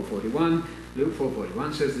 4:41, Luke 4:41, Luke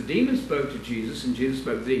 4:41 says the demons spoke to Jesus and Jesus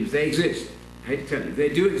spoke to the demons. They exist. I hate to tell you, they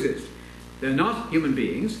do exist. They're not human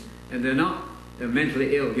beings, and they're not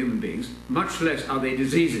mentally ill human beings, much less are they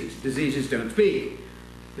diseases. Diseases don't speak.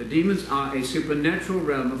 The demons are a supernatural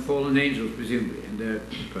realm of fallen angels, presumably, and they're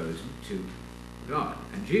opposed to God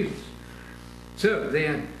and Jesus. So they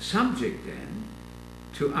are subject then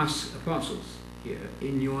to us apostles here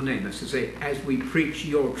in your name. That's to say, as we preach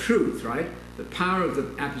your truth, right? The power of the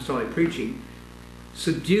apostolic preaching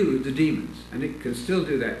subdued the demons, and it can still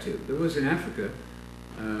do that too. There was in Africa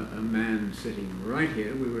a man sitting right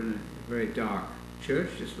here. We were in a very dark church,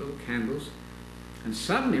 just little candles, and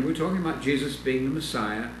suddenly we're talking about Jesus being the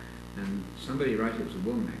Messiah, and somebody right here, it was a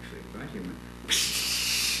woman actually, right here went,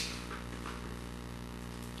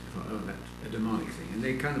 oh, that's a demonic thing, and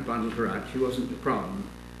they kind of bundled her out. She wasn't the problem.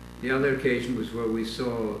 The other occasion was where we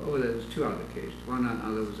saw, there was two other occasions. One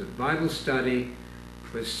other was a Bible study,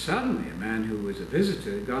 where suddenly a man who was a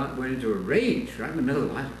visitor went into a rage right in the middle of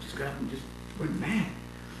the night, just got up and just went mad.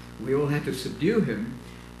 We all had to subdue him.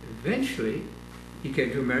 Eventually, he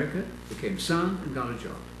came to America, became son, and got a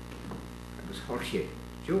job. That was Jorge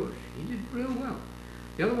George. He did real well.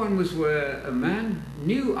 The other one was where a man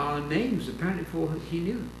knew our names, apparently, before he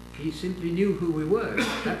knew. He simply knew who we were.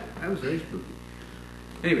 That was very spooky.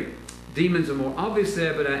 Anyway, demons are more obvious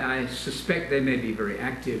there, but I suspect they may be very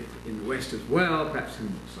active in the West as well, perhaps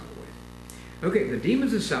in some way. Okay, the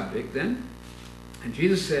demons are subject then, and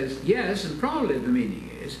Jesus says, yes, and probably the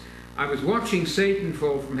meaning is, I was watching Satan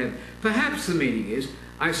fall from heaven. Perhaps the meaning is,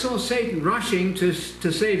 I saw Satan rushing to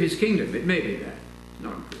save his kingdom. It may be that.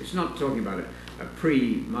 It's not talking about a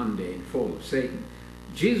pre-mundane fall of Satan.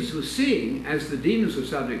 Jesus was seeing, as the demons were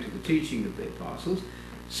subject to the teaching of the apostles,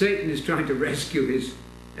 Satan is trying to rescue his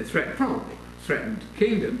threatened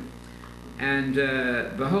kingdom. And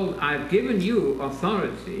behold, I've given you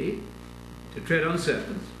authority to tread on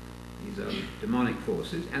serpents. These are demonic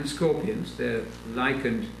forces. And scorpions. They're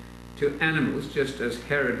likened to animals, just as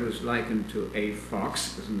Herod was likened to a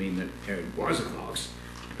fox. Doesn't mean that Herod was a fox,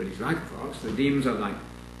 but he's like a fox. The demons are like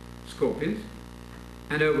scorpions.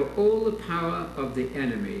 And over all the power of the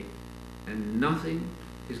enemy, and nothing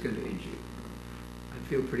is going to injure you. I'd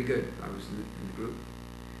feel pretty good if I was in the group.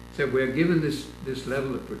 So we're given this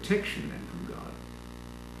level of protection then from God.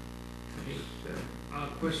 A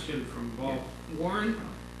question from Bob. Warren,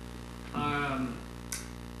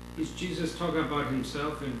 is Jesus talking about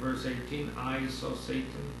himself in verse 18? I saw Satan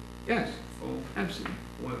Yes, fall. absolutely.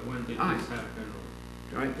 When did I. this happen?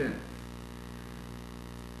 Right there.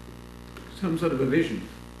 Some sort of a vision,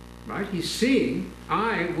 right? He's seeing,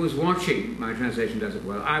 I was watching, my translation does it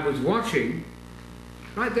well, I was watching,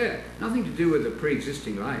 right there, nothing to do with the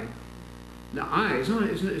pre-existing life. The I,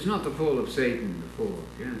 it's not the fall of Satan, the fall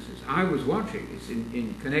of Genesis. I was watching, it's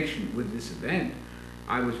in connection with this event.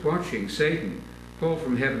 I was watching Satan fall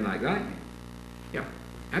from heaven like lightning. Yeah,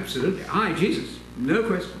 absolutely. I, Jesus, no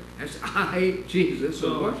question. That's I, Jesus,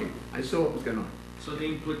 was watching. I saw what was going on. So the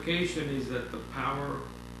implication is that the power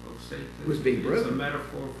of Satan Was being is broken. a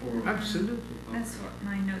metaphor for... Absolutely. That's what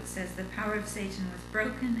my note says. The power of Satan was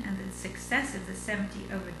broken, and the success of the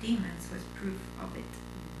 70 over demons was proof of it.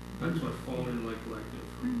 That's what fallen like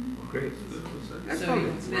Mhm. Great. That's So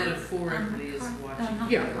probably- metaphorically is watching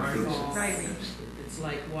Yeah, him right. fall. Right. It's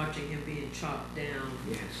like watching him being chopped down,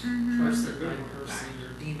 Yes. Mhm. person by person,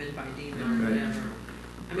 or demon by demon, or Right. whatever.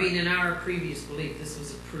 I mean, in our previous belief, this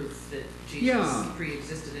was a proof that Jesus Yeah.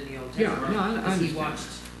 pre-existed in the Old Yeah, Testament. no, I Because he understand. watched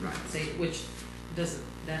Right. Satan, which doesn't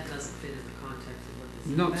fit in the context of what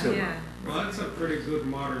this is Not about. so Yeah. Well, that's a pretty good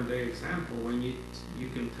modern day example when you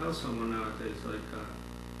can tell someone nowadays like,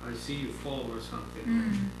 I see you fall or something.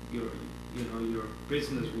 Mm. Your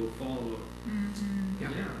business will fall. Or, Mhm. Yeah.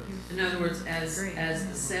 In other words, as Great.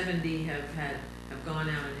 the 70 have gone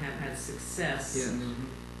out and have had success Yes.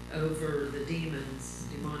 over the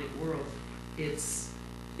demonic world, it's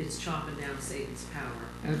chopping down Satan's power.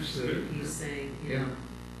 Absolutely. He's saying, you Yeah. know,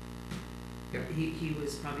 Yeah. he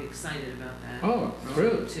was probably excited about that. Oh,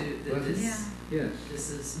 thrilled. That Wasn't this Yeah. Yes. this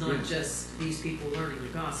is not Yeah. just these people learning the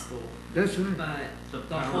gospel, That's right. but the the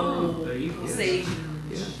power whole of the evil. Yes. Satan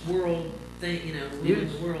Yes. world thing, you know, ruling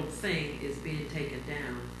Yes. the world thing is being taken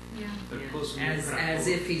down, Yeah. The and closer as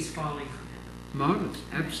if he's falling from heaven. Marvelous.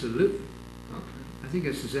 Absolutely. Okay. I think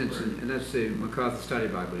that's the sense, and that's the MacArthur Study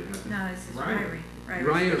Bible you have. No, this is Ryrie. Ryrie.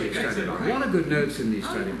 Ryrie Study Bible. A lot of good notes in these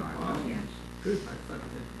Oh, study yeah. Bibles. Yeah. Good. I thought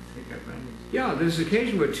they got advantage. Yeah, there's an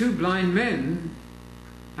occasion where two blind men,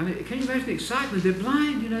 I mean, can you imagine the excitement? They're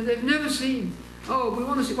blind, you know, they've never seen. Oh, we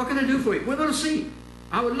want to see. What can I do for you? We want to see.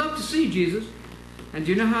 I would love to see Jesus. And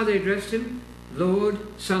do you know how they addressed him? Lord,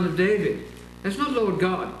 Son of David. That's not Lord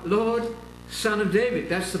God. Lord, Son of David.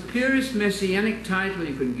 That's the purest messianic title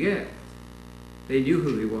you can get. They knew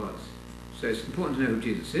who he was. So it's important to know who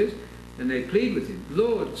Jesus is. And they plead with him,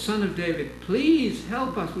 Lord, Son of David, please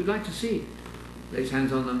help us. We'd like to see. Lays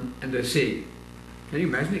hands on them and they're seeing. Can you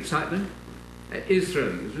imagine the excitement? It is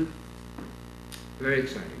thrilling, isn't it? Very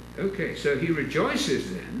exciting. Okay, so he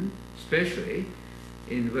rejoices then, especially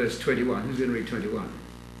in verse 21. Who's going to read 21?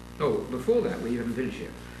 Oh, before that, we haven't finished yet.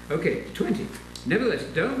 Okay, 20. Nevertheless,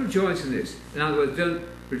 don't rejoice in this. In other words, don't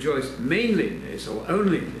rejoice mainly in this or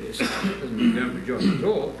only in this. Doesn't mean don't rejoice at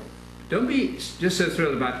all. Don't be just so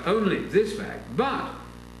thrilled about only this fact, but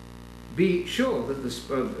be sure that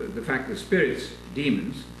the fact that spirits,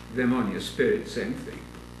 demons, demonious spirits, same thing,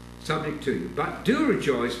 subject to you. But do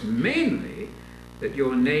rejoice mainly that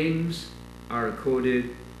your names are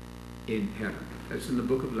recorded in heaven. That's in the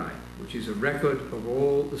book of life, which is a record of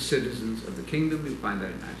all the citizens of the kingdom. You find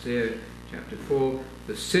that in Isaiah chapter 4,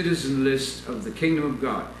 the citizen list of the kingdom of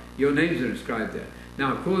God. Your names are inscribed there.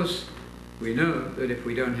 Now, of course, we know that if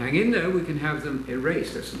we don't hang in there, we can have them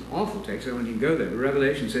erased. That's an awful text. I want you to go there. But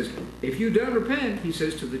Revelation says, if you don't repent, he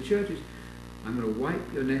says to the churches, I'm going to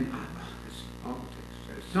wipe your name out. Oh, that's an awful text.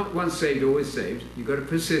 So it's not once saved, always saved. You've got to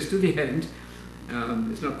persist to the end.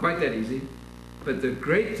 It's not quite that easy. But the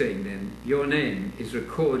great thing then, your name is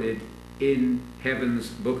recorded in heaven's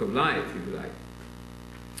book of life, if you like.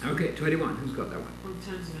 Okay, 21. Who's got that one? Well,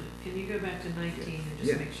 time's a minute. Can you go back to 19 and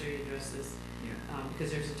just Yeah. make sure you address this? Yeah.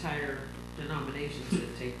 Because there's entire denominations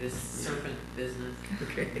that take this serpent business.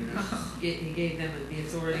 Okay. He gave them the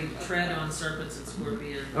authority to tread on serpents and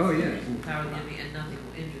scorpions. Oh, yeah. Power of the enemy, and nothing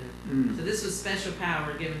will injure them. So this was special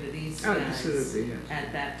power given to these Oh, guys absolutely, yes.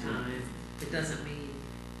 at that time. It doesn't mean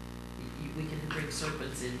we can bring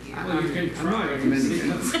serpents in here. Well, you can I'm not try. recommending it.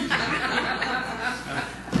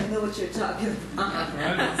 I know what you're talking about.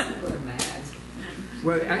 Right. We're mad.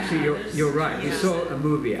 Well, actually, you're right. We Yeah. saw a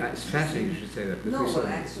movie. It's fascinating you should say that. Because No, we saw well,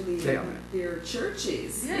 actually, They are. there are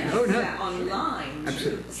churches Yeah. Oh, no. that online,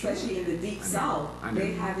 Absolutely. especially in the deep I know. south, I know.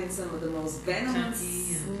 they having some of the most venomous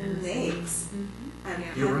Kentucky and snakes. And Yeah.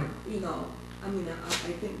 You're have- right. you know, I mean, I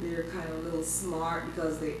think they're kind of a little smart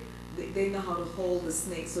because they know how to hold the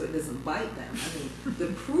snake so it doesn't bite them. I mean, the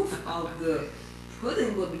proof of the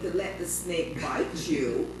pudding would be to let the snake bite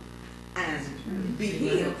you and be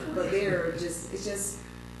healed. But it's just,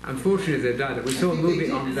 Unfortunately, they died. We saw a movie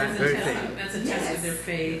on that very thing. That's a test of their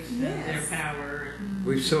faith, and their Yes. power.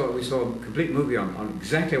 We saw a complete movie on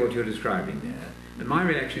exactly what you're describing there. And my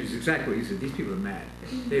reaction is exactly what you said. These people are mad.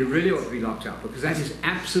 They really ought to be locked up because that is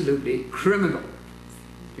absolutely criminal.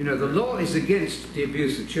 You know, the law is against the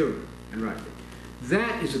abuse of children, and rightly.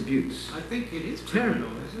 That is abuse. I think it is Terrible.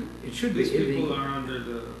 criminal, isn't it? It should be These people illegal. are under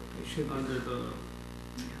the It should be.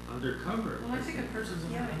 undercover. Well, I think a person's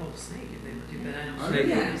allowed to hold a snake if they would do that. I don't Snake. think,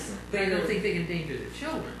 yes, but I don't think they endanger their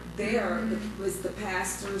children. they are, the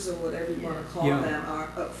pastors or whatever you want to call Yeah. them are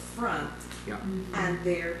up front. Yeah. And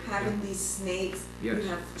they're having these snakes. Yes. You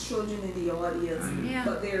have children in the audience, I know. Yeah.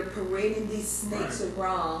 but they're parading these snakes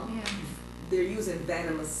around. Yeah. They're using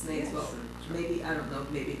venomous snakes. Yes. Well, maybe, I don't know,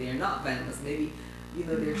 maybe they're not venomous. Maybe you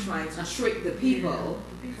know, they're trying to trick the people,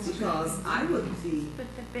 because I would be. But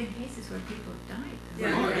there have been cases where people have died.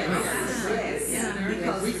 Yeah. Yes, Yeah.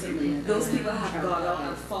 because those people have gone out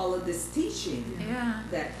and followed this teaching Yeah.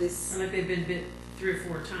 that this, Or like they've been bit 3 or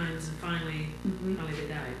 4 times and finally they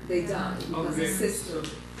died. they died because the Okay. system.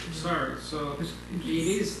 Sorry, so it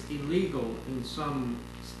is illegal in some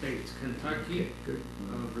states, Kentucky, Good.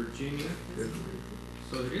 Virginia, Good.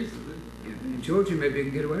 so it is illegal. Yeah. In Georgia, maybe you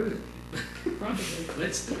can get away with it. Probably.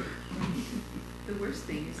 Let's do it. The worst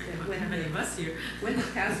thing is I that don't have many of us here. when the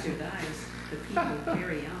pastor dies, the people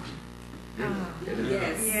carry on. Oh.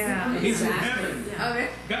 Yes. Yeah. He's in Exactly. heaven. Yeah. Okay.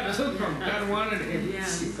 God took him, God wanted him. Yeah,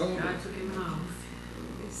 He told him. God took him home.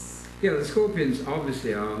 Yes. Yeah, the scorpions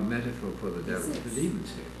obviously are a metaphor for the devil, Yes. the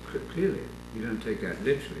demons here. Clearly, you don't take that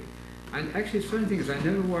literally. And actually, the funny thing is, I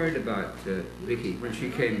never worried about Vicky when she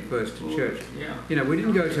came first to church. Yeah. You know, we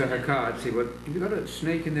didn't go to her car and see, what, have you got a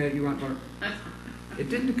snake in there? Do you want one? It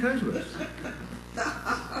didn't occur to us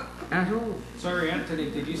at all. Sorry, Anthony,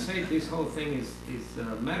 did you say this whole thing is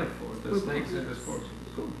metaphor, the Well, snakes and the scorpions?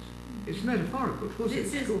 Of course. It's metaphorical, of course. This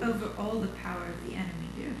It's is cool. over all the power of the enemy.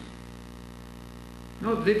 Yes.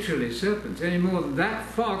 Not literally serpents, any more than that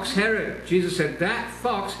fox Herod. Jesus said, that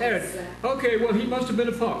fox Herod. Exactly. Okay, well, he must have been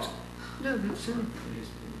a fox. No, that's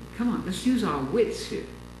come on, let's use our wits here.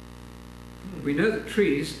 We know that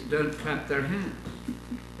trees don't clap their hands.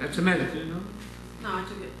 That's a metaphor. No,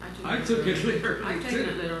 I took it literally. I've taken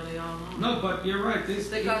it literally all along. No, but you're right. This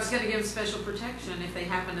God's going to give them special protection if they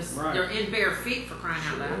happen to, Right. they're in bare feet, for crying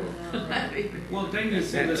out loud. well, then you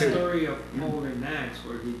see the That too. story of Paul in Acts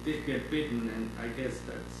where he did get bitten, and I guess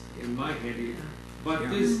that's in my head. But Yeah.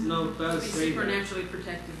 this note To does be say that. supernaturally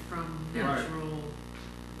protected from Right. natural.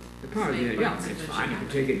 The power of the Snake yeah, bites it's eventually fine. You can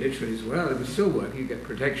happen. take it literally as well. It would still work. You get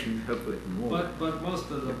protection, hopefully, from war. But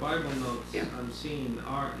most of the Bible notes Yeah. I'm seeing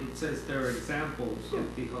are, it says they're examples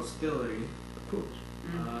of the hostility. Of course,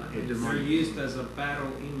 And The they're demonic. used as a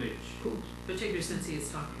battle image. of course. Particularly since he is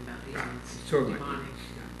talking about the It's talking about demonic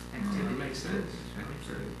demons, activity. That makes sense.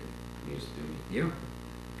 Absolutely. Used to me.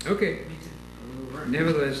 Yeah. Okay. Makes it- Right.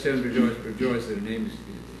 Nevertheless, don't rejoice that the name is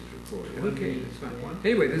recorded. Okay, that's fine.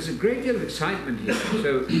 Anyway, there's a great deal of excitement here.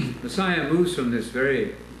 So Messiah moves from this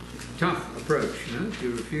very tough approach, you know, if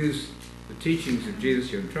you refuse the teachings of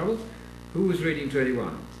Jesus, you're in trouble. Who was reading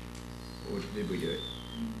 21? Or did we do it?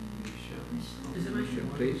 Is it my Michelle,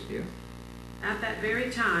 please, yeah. At that very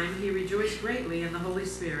time he rejoiced greatly in the Holy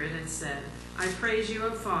Spirit and said, I praise you,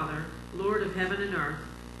 O Father, Lord of heaven and earth,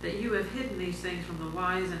 that you have hidden these things from the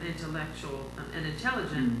wise and intellectual and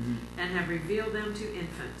intelligent, and have revealed them to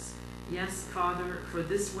infants. Yes, Father, for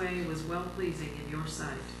this way was well-pleasing in your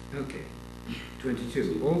sight. Okay.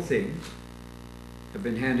 22. All things have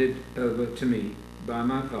been handed over to me by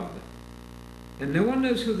my Father, and no one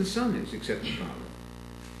knows who the Son is except the Father,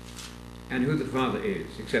 and who the Father is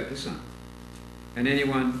except the Son, and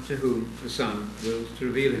anyone to whom the Son wills to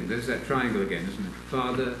reveal him. There's that triangle again, isn't it?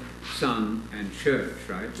 Father, Son, and Church,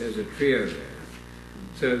 right? There's a trio there.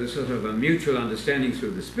 So there's sort of a mutual understanding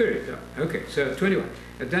through the Spirit. Okay, so 21.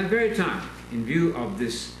 At that very time, in view of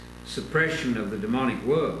this suppression of the demonic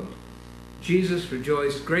world, Jesus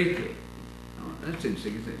rejoiced greatly. Oh, that's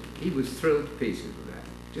interesting, isn't it? He was thrilled to pieces with that.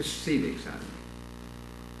 Just see the excitement.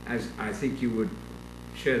 As I think you would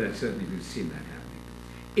share that, certainly if you've seen that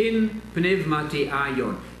happening. In pneumati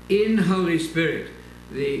aion, in Holy Spirit.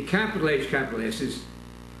 The capital H, capital S is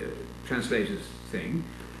translator's thing.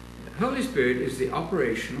 Holy Spirit is the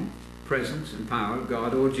operational presence and power of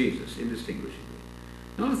God or Jesus, indistinguishably.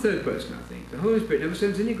 Not a third person, I think. The Holy Spirit never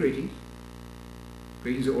sends any greetings.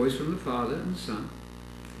 Greetings are always from the Father and the Son.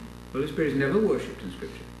 Holy Spirit is never worshipped in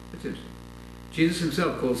Scripture. That's interesting. Jesus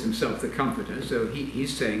himself calls himself the Comforter, so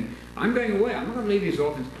he's saying, I'm going away, I'm not going to leave these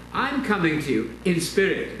orphans, I'm coming to you in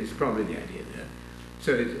spirit, is probably the idea there.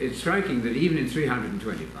 So it's striking that even in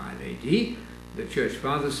 325 AD, the Church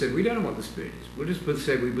Fathers said, we don't know what the Spirit is. We'll just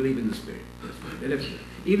say we believe in the Spirit. They left it.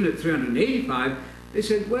 Even at 385, they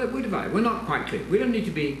said, well, we're divided. We're not quite clear. We don't need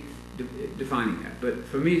to be defining that. But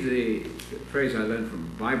for me, the phrase I learned from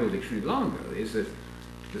Bible Dictionary long ago is that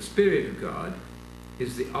the Spirit of God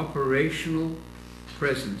is the operational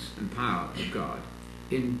presence and power of God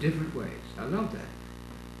in different ways. I love that.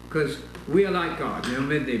 Because we are like God. We are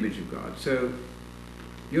made in the image of God. So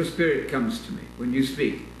your spirit comes to me when you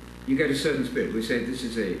speak. You get a certain spirit. We say this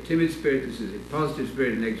is a timid spirit, this is a positive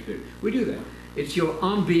spirit, a negative spirit. We do that. It's your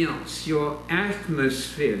ambience, your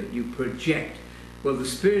atmosphere that you project. Well, the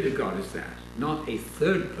Spirit of God is that, not a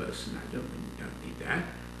third person. I don't need that.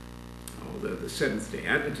 Although the Seventh-day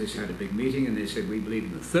Adventists had a big meeting and they said, we believe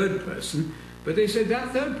in the third person. But they said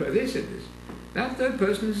that third person, they said this. That third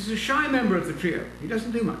person is a shy member of the trio. He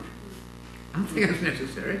doesn't do much. I don't think that's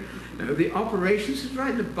necessary. No, the operations is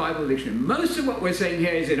right in the Bible dictionary. Most of what we're saying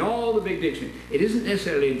here is in all the big dictionaries. It isn't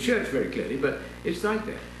necessarily in church very clearly, but it's right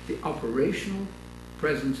there. The operational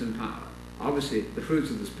presence and power. Obviously, the fruits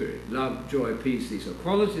of the Spirit, love, joy, peace, these are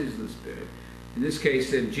qualities of the Spirit. In this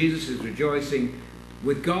case, then, Jesus is rejoicing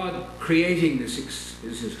with God creating this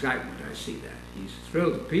excitement. I see that. He's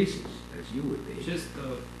thrilled to pieces, as you would be. Just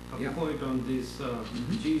a Yeah. point on this,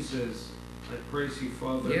 Jesus, I praise you,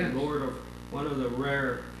 Father, Yes. Lord of, one of the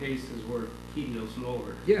rare cases where Kyrios,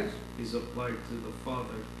 Lord, Yes. is applied to the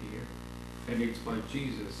Father here, and it's by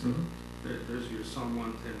Jesus. So there's your Psalm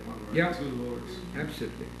 110, right? Yeah. Two Lords.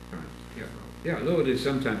 Absolutely. Right. Yeah. Yeah, Lord is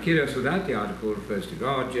sometimes, Kyrios without the article refers to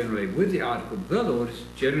God, generally with the article, the Lord is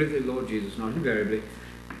generally the Lord Jesus, not invariably.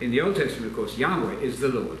 In the Old Testament, of course, Yahweh is the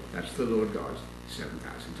Lord. That's the Lord God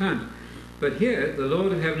 7,000 times. But here, the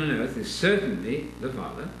Lord of heaven and earth is certainly the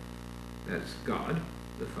Father. That's God,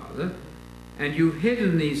 the Father. And you've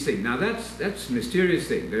hidden these things. Now that's a mysterious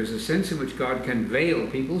thing. There's a sense in which God can veil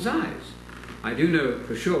people's eyes. I do know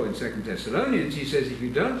for sure in 2 Thessalonians, he says, if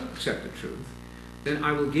you don't accept the truth, then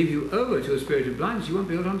I will give you over to a spirit of blindness. You won't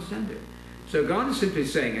be able to understand it. So God is simply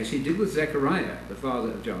saying, as he did with Zechariah, the father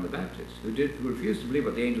of John the Baptist, who refused to believe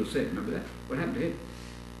what the angel said. Remember that? What happened to him?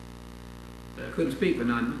 Couldn't speak for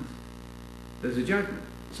 9 months. There's a judgment.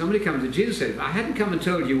 Somebody comes and Jesus said, if I hadn't come and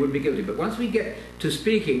told you, you wouldn't be guilty. But once we get to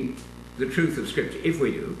speaking the truth of Scripture, if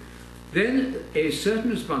we do, then a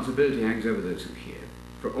certain responsibility hangs over those who hear.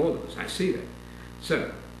 For all of us. I see that.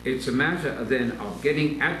 So, it's a matter then of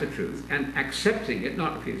getting at the truth and accepting it,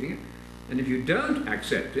 not refusing it. And if you don't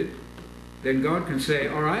accept it, then God can say,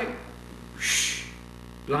 all right, shh,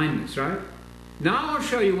 blindness, right? Now I'll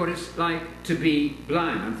show you what it's like to be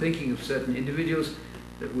blind. I'm thinking of certain individuals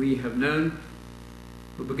that we have known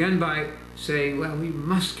who began by saying, well, we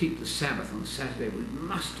must keep the Sabbath on Saturday. We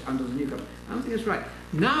must under the new covenant. I don't think that's right.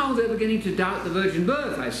 Now they're beginning to doubt the virgin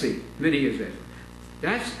birth, I see, many years later.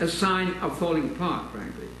 That's a sign of falling apart,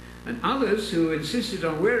 frankly. And others who insisted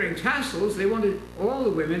on wearing tassels, they wanted all the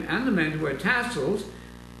women and the men to wear tassels.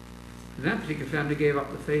 And that particular family gave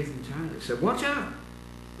up the faith entirely. So watch out.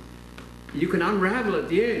 You can unravel at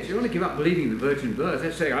the edge. You don't want to give up believing the virgin birth.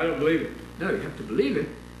 Let's say, I don't believe it. No, you have to believe it.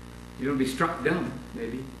 You don't be struck dumb,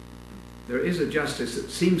 maybe. There is a justice that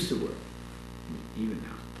seems to work, even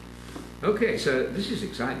now. Okay, so this is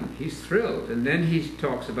exciting. He's thrilled. And then he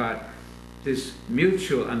talks about this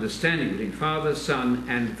mutual understanding between Father, Son,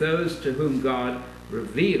 and those to whom God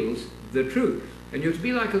reveals the truth. And you're to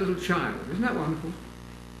be like a little child. Isn't that wonderful?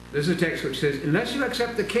 There's a text which says, unless you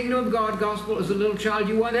accept the kingdom of God gospel as a little child,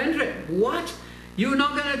 you won't enter it. What? You're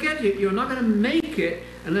not going to get it. You're not going to make it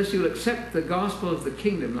unless you accept the gospel of the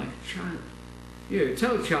kingdom like a child. You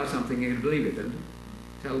tell a child something, you're going to believe it, don't you?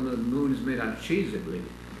 Tell them the moon is made out of cheese, they believe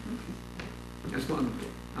it. That's wonderful.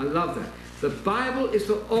 I love that. The Bible is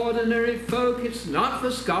for ordinary folk. It's not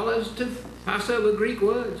for scholars to pass over Greek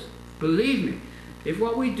words. Believe me, if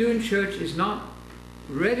what we do in church is not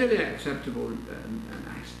readily acceptable and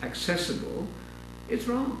accessible, it's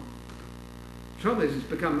wrong. The trouble is, it's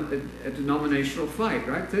become a denominational fight,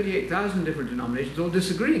 right? 38,000 different denominations all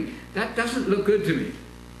disagreeing. That doesn't look good to me.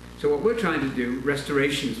 So what we're trying to do,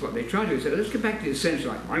 restoration is what they try to do. So let's get back to the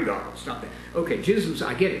essential, like, my God, stop there. Okay, Jesus,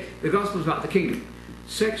 I get it. The gospel is about the kingdom.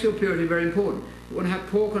 Sexual purity, very important. You want to have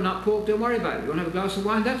pork or not pork, don't worry about it. You want to have a glass of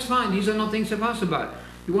wine, that's fine. These are not things to fuss about.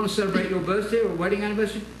 You want to celebrate your birthday or wedding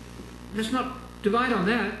anniversary, let's not divide on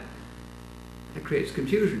that. That creates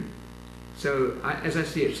confusion. So, as I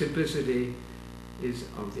see it, simplicity is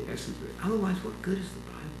of the essence of it. Otherwise, what good is the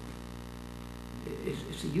Bible?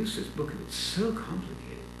 It's a useless book and it's so complicated.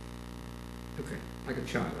 Okay, like a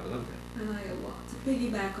child, I love that. And I want to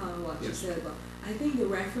piggyback on what you said about, I think the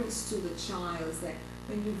reference to the child is that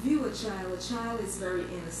when you view a child is very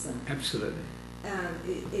innocent. Absolutely. And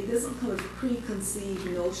it doesn't come with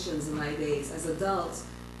preconceived notions nowadays. As adults,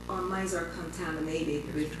 our minds are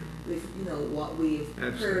contaminated with you know what we've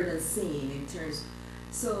heard and seen in terms.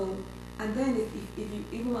 So, and then if you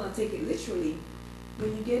even want to take it literally,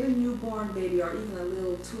 when you get a newborn baby or even a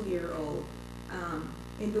little 2-year-old,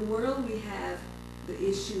 in the world we have the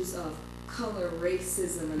issues of color,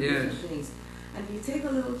 racism, and different things. And if you take a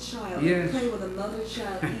little child and play with another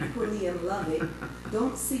child equally and love it,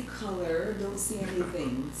 don't see color, don't see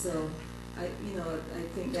anything. So, I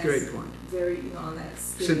think that's great point. Very, on that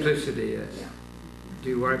scale. Simplicity, yes. Yeah. Do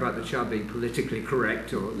you worry about the child being politically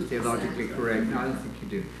correct or theologically correct? No, I don't think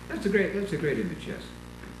you do. That's a great image, yes.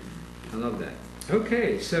 I love that.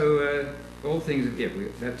 Okay, so all things,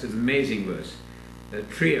 that's an amazing verse. a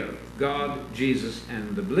trio, God, Jesus,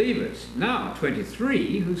 and the believers. Now,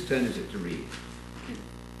 23, whose turn is it to read?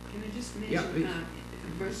 Can I just Yeah, mention, please.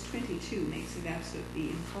 verse 22 makes it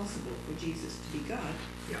absolutely impossible for Jesus to be God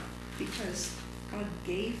Yeah. because God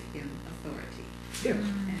gave him authority, Yes.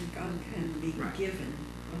 and God can be Right. given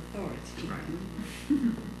authority.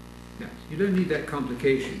 Right. Yes. You don't need that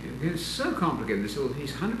complication. It's so complicated. This whole,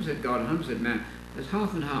 he's 100% God and 100% man. That's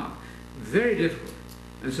half and half. Very difficult.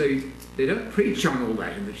 And so they don't preach on all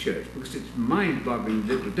that in the church because it's mind-boggling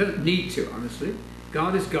difficult. Don't need to, honestly.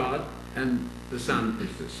 God is God and the Son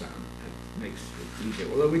is the Son. That makes it easier.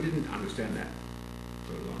 Although we didn't understand that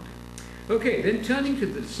for a long time. Okay, then turning to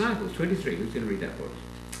the disciples, 23. Who's going to read that for us?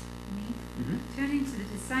 Me? Mm-hmm. Turning to the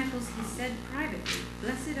disciples, he said privately,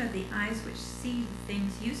 "Blessed are the eyes which see the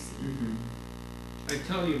things you see." Mm-hmm. I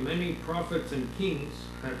tell you, many prophets and kings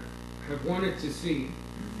have wanted to see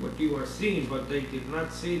what you are seeing, but they did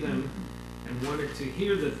not see them, and wanted to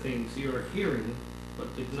hear the things you are hearing,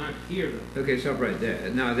 but did not hear them. Okay, stop right there.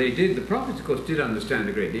 Now, the prophets, of course, did understand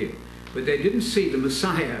a great deal, but they didn't see the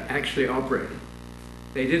Messiah actually operating.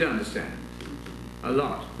 They did understand a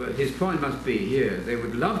lot, but his point must be here. They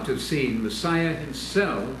would love to have seen Messiah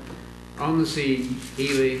himself on the scene,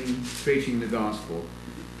 healing, preaching the gospel.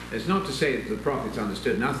 It's not to say that the prophets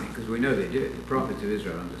understood nothing, because we know they did. The prophets of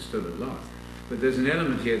Israel understood a lot. But there's an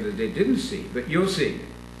element here that they didn't see, but you're seeing it.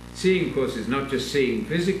 Seeing, of course, is not just seeing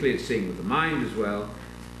physically, it's seeing with the mind as well.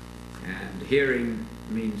 And hearing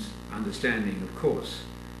means understanding, of course,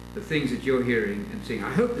 the things that you're hearing and seeing.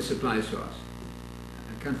 I hope this applies to us.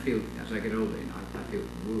 I kind of feel, as I get older, I feel,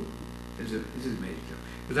 whoa, this is major stuff.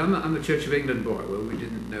 Because I'm a Church of England boy, where we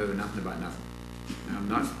didn't know nothing about nothing. And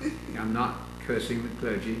I'm not cursing the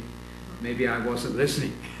clergy. Maybe I wasn't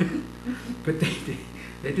listening. But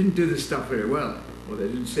they didn't do this stuff very well, or they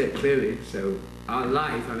didn't say it clearly. So our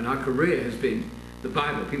life, our career has been the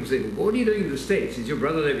Bible. People say, well, what are you doing in the States? Is your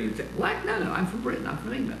brother living in the States? What? No, I'm from Britain. I'm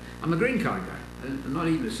from England. I'm a green card guy. I'm not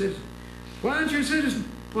even a citizen. Why aren't you a citizen?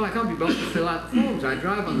 Well, I can't be bothered to fill out the forms. I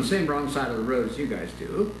drive on the same wrong side of the road as you guys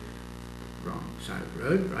do. Wrong side of the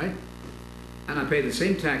road, right? And I pay the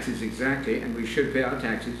same taxes exactly, and we should pay our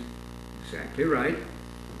taxes exactly right.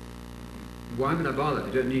 Why would I bother? I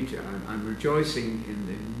don't need to. I'm rejoicing in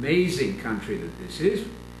the amazing country that this is,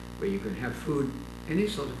 where you can have food, any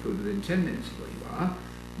sort of food, within 10 minutes of where you are.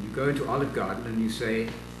 You go into Olive Garden and you say,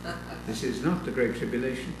 this is not the Great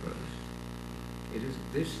Tribulation for us.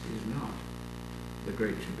 This is not the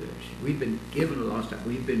Great Tribulation. We've been given a lot of stuff.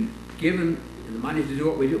 We've been given the money to do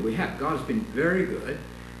what we do. We have. God has been very good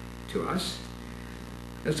to us.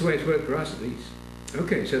 That's the way it's worked for us, at least.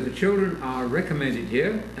 Okay, so the children are recommended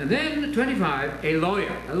here. And then 25, a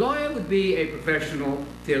lawyer. A lawyer would be a professional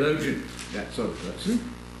theologian, that sort of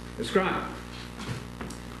person, a scribe.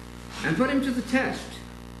 And put him to the test.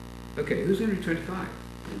 Okay, who's going to be 25?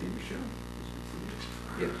 Maybe Michelle.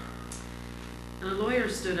 Yes. And a lawyer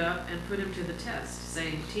stood up and put him to the test,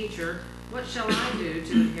 saying, "Teacher, what shall I do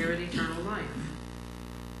to inherit eternal life?"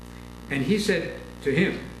 And he said to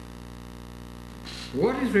him,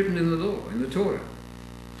 what is written in the law, in the Torah?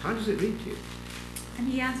 How does it read to you? And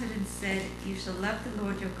he answered and said, "You shall love the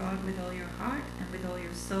Lord your God with all your heart, and with all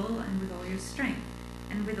your soul, and with all your strength,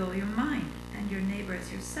 and with all your mind, and your neighbor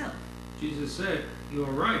as yourself." Jesus said, you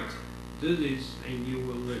are right. Do this and you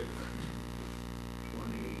will live.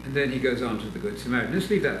 20. And then he goes on to the Good Samaritan. Let's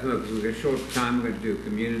leave that for because we've got a short time. We're going to do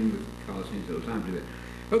communion with Carl's needs a little time to do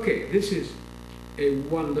that. Okay, this is a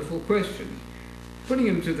wonderful question. Putting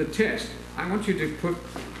him to the test, I want you to put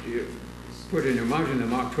in your margin in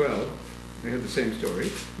Mark 12. We have the same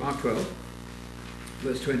story. Mark 12,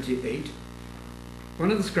 verse 28.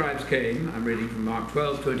 One of the scribes came, I'm reading from Mark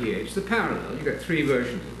 12, 28. It's the parallel. You've got three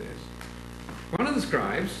versions of this. One of the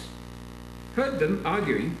scribes heard them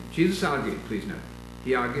arguing. Jesus argued, please note.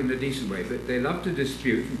 He argued in a decent way, but they love to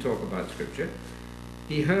dispute and talk about Scripture.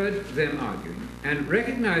 He heard them arguing, and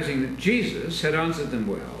recognizing that Jesus had answered them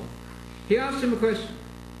well, he asked him a question.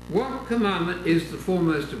 What commandment is the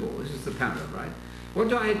foremost of all? This is the parallel, right? What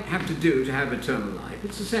do I have to do to have eternal life?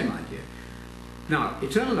 It's the same idea. Now,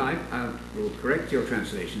 eternal life, we'll correct your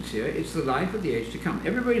translations here, it's the life of the age to come.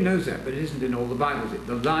 Everybody knows that, but it isn't in all the Bibles.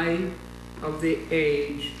 The life of the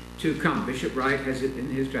age to come. Bishop Wright has it in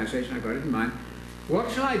his translation. I've got it in mine.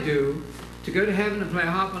 What shall I do to go to heaven and play a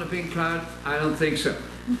harp on a big cloud? I don't think so.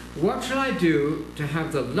 What shall I do to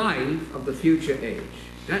have the life of the future age?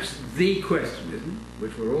 That's the question, isn't it?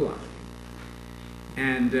 Which we're all asking.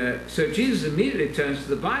 And so Jesus immediately turns to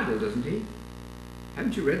the Bible, doesn't he?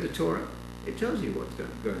 Haven't you read the Torah? It tells you what's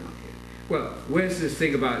going on here. Well, where's this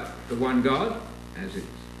thing about the one God? As it's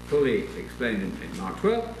fully explained in Mark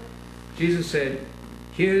 12, Jesus said,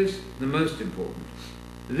 Here's the most important.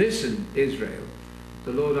 Listen, Israel,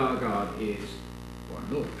 the Lord our God is one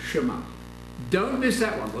Lord, Shema. Don't miss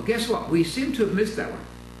that one. Well, guess what? We seem to have missed that one.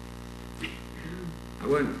 I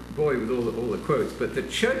won't bore you with all the quotes, but the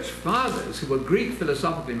church fathers, who were Greek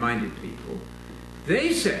philosophically minded people,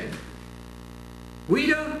 they said, we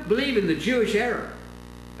don't believe in the Jewish error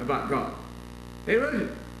about God. They wrote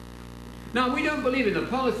it. Now, we don't believe in the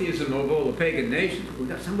polytheism of all the pagan nations. We've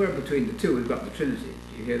got somewhere between the two, we've got the Trinity.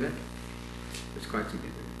 Do you hear that? It's quite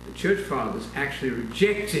significant. The church fathers actually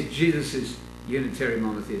rejected Jesus' Unitarian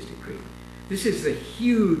monotheistic creed. This is the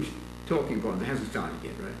huge talking point that hasn't started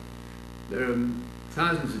yet, right? There are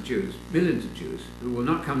thousands of Jews, millions of Jews, who will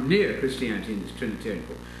not come near Christianity in this Trinitarian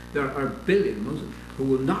form. There are a billion Muslims who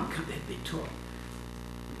will not come and be taught.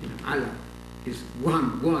 You know, Allah is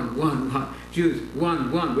one. Jews,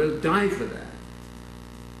 one. We'll die for that.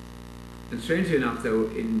 And strangely enough, though,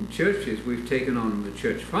 in churches, we've taken on the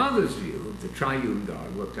church fathers' view of the triune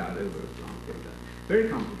God worked out over a long period of time. Very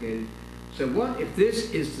complicated. So what if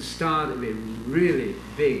this is the start of a really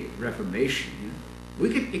big reformation? You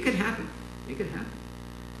know? It could happen. It could happen.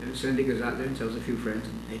 You know, Sandy goes out there and tells a few friends,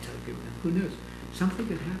 and they tell people, who knows? Something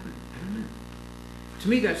could happen. I don't know. To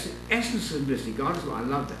me, that's the essence of simplicity. God is one. I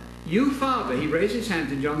love that. You, Father, he raised his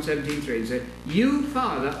hands in John 17:3 and said, you,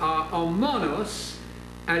 Father, are monos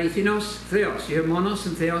arithinos theos. You have monos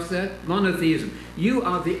and theos there? Monotheism. You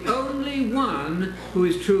are the only one who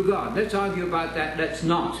is true God. Let's argue about that. Let's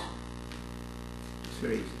not. It's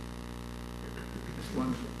very easy. That's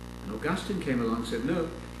wonderful. And Augustine came along and said, no.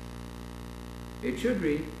 It should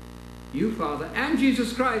read, you, Father, and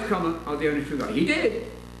Jesus Christ, comma, are the only true God. He did.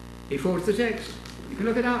 He forged the text. You can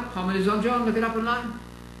look it up. Homilies on John, look it up online.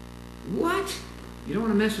 What? You don't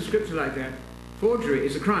want to mess with scripture like that. Forgery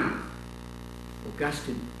is a crime.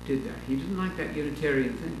 Augustine did that. He didn't like that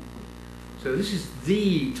Unitarian thing. So this is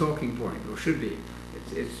the talking point, or should be.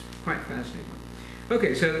 It's quite fascinating.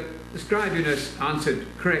 Okay, so the scribe Eunice answered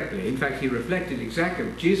correctly. In fact, he reflected exactly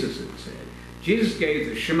what Jesus had said. Jesus gave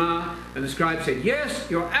the Shema, and the scribe said, yes,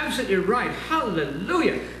 you're absolutely right.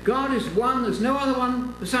 Hallelujah. God is one. There's no other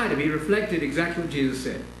one beside him. He reflected exactly what Jesus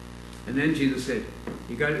said. And then Jesus said,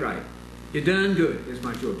 you got it right. You're darn good. There's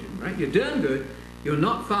my Georgian, right? You're darn good. You're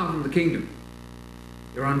not far from the kingdom.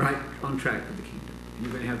 You're on track for the kingdom. And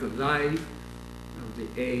you're going to have the life of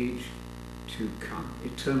the age to come.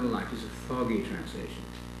 Eternal life is a foggy translation.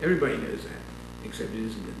 Everybody knows that, except it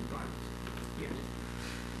isn't in the Bible yet.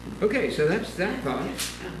 Okay, so that's that part.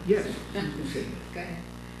 Yes. Go ahead.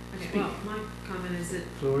 Okay, well, my comment is that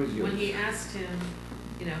Floor is yours. when he asked him,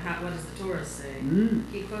 you know, what does the Torah say?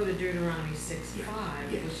 He quoted Deuteronomy 6:5,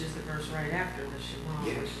 Yes. which is the verse right after the Shema.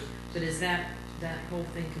 Yes. But is that whole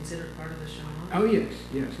thing considered part of the Shema? Oh, yes.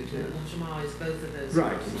 Yes, it is. Well, Shema is both of those.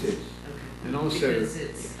 Right, verses. it is. Okay. And also, because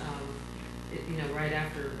it's, you know, right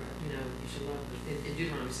after, you know, you should love, in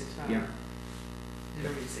Deuteronomy 6:5. yeah.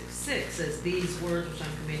 Deuteronomy 6:6 says, these words which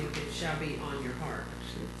I'm commanding you shall be on your heart.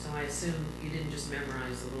 So I assume you didn't just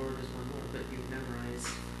memorize the Lord as one Lord, but you memorized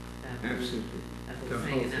that Absolutely. that The whole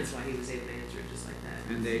thing, whole and that's thing. why he was able to answer it just like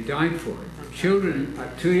that. And they died for it. From Children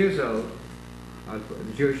childhood. at 2 years old,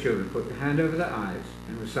 the Jewish children put the hand over their eyes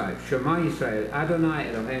and recite, Shema Yisrael, Adonai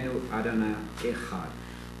Eloheinu, Adonai Echad.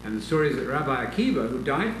 And the story is that Rabbi Akiva, who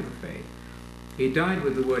died for the faith, he died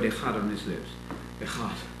with the word Echad on his lips.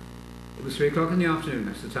 Echad. It was 3 o'clock in the afternoon,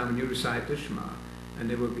 that's the time when you recite the Shema, and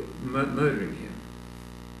they were murdering him.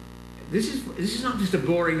 This is not just a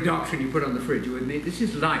boring doctrine you put on the fridge, you admit, this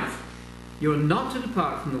is life. You're not to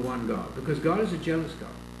depart from the one God, because God is a jealous God.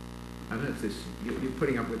 I don't know if this, you're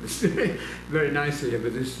putting up with this very nicely here,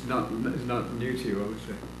 but this is not new to you,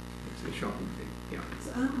 obviously. It's a shocking thing. Yeah.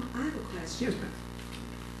 So I have a question. Yes, ma'am.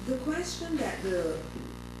 The question that the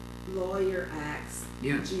lawyer asked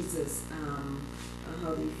Yes. Jesus,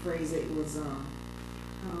 how do you phrase it, was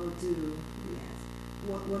how do he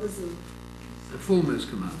ask? What is The foremost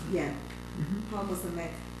commandment. yeah? Mm-hmm. How was the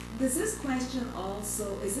next? Does this question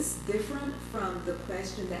also, is this different from the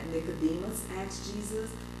question that Nicodemus asked Jesus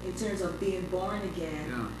in terms of being born again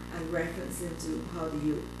Yeah. and referencing to how do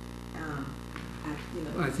you,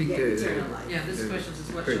 Well, I think get they're- eternal life? Yeah, this The- question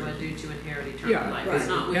is, what great. shall I do to inherit eternal Yeah, life? right. It's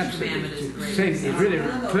not which Absolutely. commandment is the It's greatest. same, really I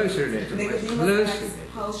don't know. closer related. Nicodemus Close. asked,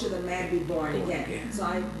 how should a man be born again? again. So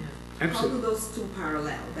how Absolutely. do those two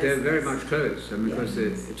parallel? They're very much close, and because the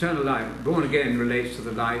eternal life, born again, relates to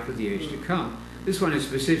the life of the age to come. This one is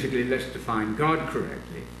specifically, let's define God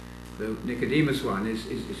correctly. The Nicodemus one is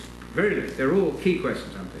very, they're all key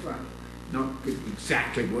questions, aren't they? Right. Not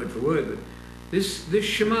exactly word for word, but this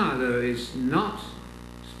Shema, though, is not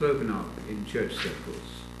spoken of in church circles.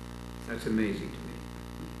 That's amazing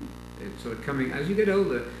to me. It's sort of coming, as you get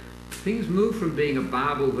older, things move from being a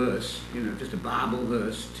Bible verse, just a Bible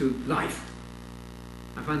verse, to life.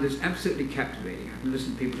 I find this absolutely captivating. I can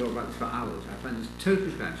listen to people talk about this for hours. I find this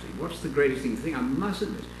totally fascinating. What's the greatest thing? The thing I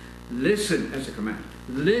mustn't miss. Listen, as a command.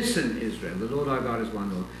 Listen, Israel, the Lord our God is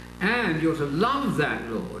one Lord. And you're to love that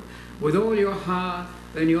Lord with all your heart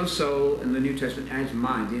and your soul. And the New Testament adds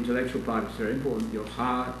mind. The intellectual part is very important. Your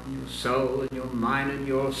heart and your soul and your mind and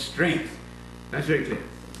your strength. That's very clear.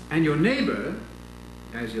 And your neighbor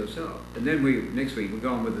as yourself. And then next week we'll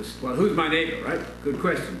go on with this. Well, who's my neighbor, right? Good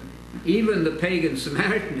question. Even the pagan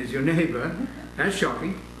Samaritan is your neighbor. That's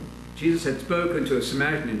shocking. Jesus had spoken to a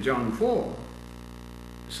Samaritan in John 4.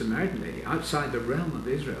 A Samaritan lady outside the realm of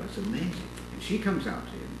Israel. It's amazing. And she comes out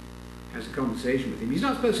to him, has a conversation with him. He's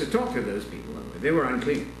not supposed to talk to those people, by the way. They were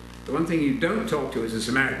unclean. The one thing you don't talk to is a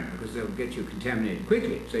Samaritan, because they'll get you contaminated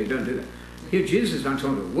quickly. So you don't do that. Here Jesus is not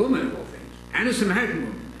talking to a woman of all things, and a Samaritan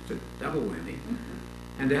woman. It's a double whammy.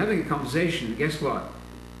 And they're having a conversation, and guess what?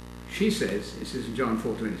 She says, this is in John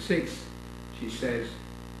 4:26, she says,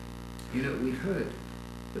 we've heard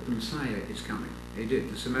that the Messiah is coming. They did.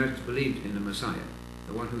 The Samaritans believed in the Messiah,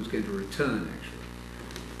 the one who was going to return,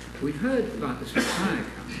 actually. We've heard about this Messiah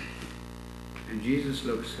coming. And Jesus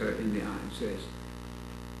looks her in the eye and says,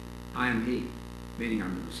 I am he, meaning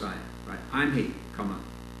I'm the Messiah, right? I'm he, comma,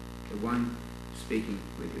 the one speaking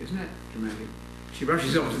with you. Isn't that dramatic? She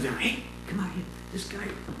rushes off to them. Hey, come on here. This guy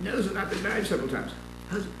knows that I've been married several times.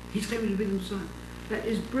 He's claiming to be the Messiah. That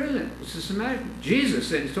is brilliant. It's a Samaritan. Jesus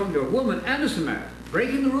then is talking to a woman and a Samaritan,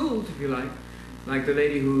 breaking the rules, if you like the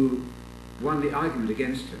lady who won the argument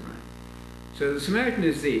against him, right? So the Samaritan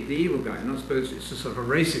is the evil guy. You're not supposed to, it's a sort of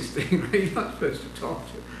a racist thing, right? You're not supposed to talk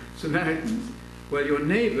to Samaritans. Well, your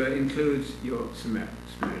neighbor includes your Samaritan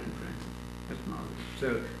friend. That's marvelous.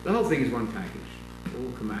 So the whole thing is one package.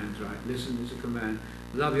 All commands, right? Listen is a command.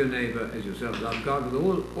 Love your neighbor as yourself. Love God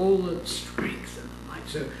with all the strength and the might.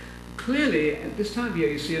 So clearly, at this time of year,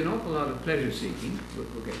 you see an awful lot of pleasure seeking.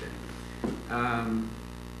 We'll get there.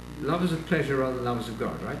 Lovers of pleasure rather than lovers of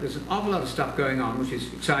God, right? There's an awful lot of stuff going on, which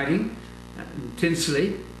is exciting,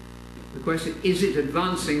 intensely. The question is it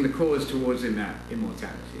advancing the cause towards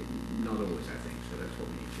immortality? Not always, I think. So that's what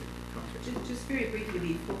we need to concentrate. Just very briefly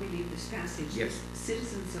before we leave this passage, Yes.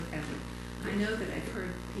 Citizens of heaven. I know that I've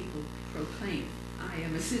heard people proclaim, I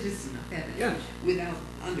am a citizen of heaven, Yeah. without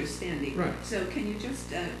understanding. Right. So can you just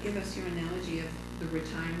give us your analogy of the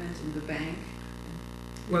retirement and the bank?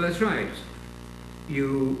 Well, that's right.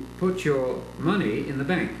 You put your money in the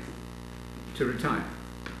bank to retire.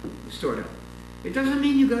 You store it up. It doesn't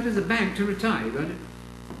mean you go to the bank to retire. You got it?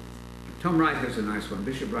 Tom Wright has a nice one.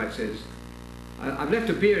 Bishop Wright says, I've left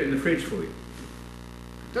a beer in the fridge for you.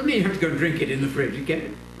 Doesn't mean you have to go and drink it in the fridge. You get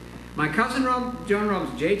it. My cousin John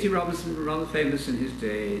Robinson, J.T. Robinson, rather famous in his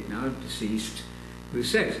day, now deceased, who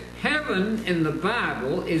says, heaven in the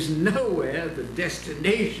Bible is nowhere the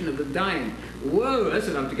destination of the dying. Whoa, that's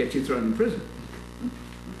enough to get you thrown in prison.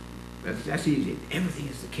 That's easy. Everything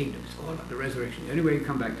is the kingdom. It's all about the resurrection. The only way you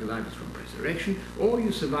come back to life is from resurrection, or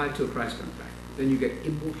you survive till Christ comes back. Then you get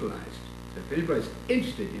immortalized. So if anybody's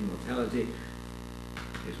interested in immortality,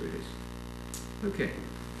 here's what it is. Okay,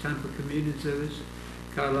 time for communion service.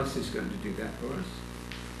 Carlos is going to do that for us.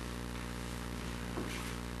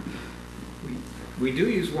 We do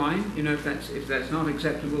use wine, if that's not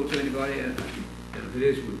acceptable to anybody. If it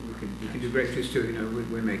is, we can do grape juice too.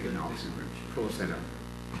 We're making ours and we'll force that up.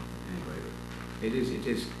 Anyway, it is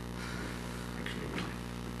actually wine.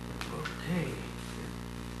 Okay.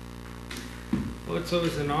 Well, it's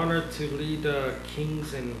always an honor to lead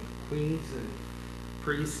kings and queens and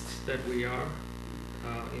priests that we are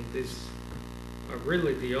in this.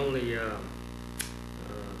 Really the only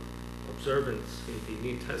observance in the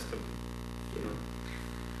New Testament,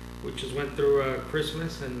 we just went through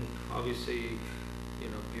Christmas, and obviously,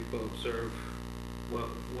 people observe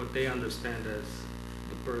what they understand as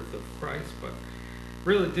the birth of Christ, but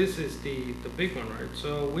really this is the big one, right?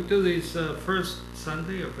 So we do this first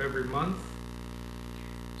Sunday of every month.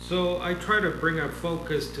 So I try to bring a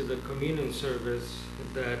focus to the communion service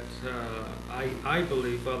that I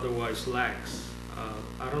believe otherwise lacks.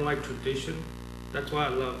 I don't like tradition. That's why I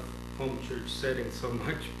love home church settings so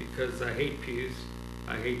much, because I hate pews,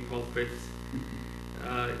 I hate pulpits.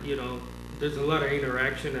 There's a lot of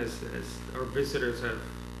interaction as our visitors have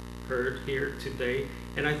heard here today,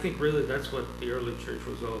 and I think really that's what the early church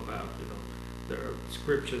was all about. There are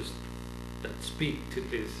scriptures that speak to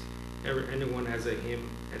this. Anyone has a hymn,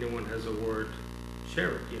 anyone has a word,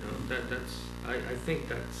 share it. I think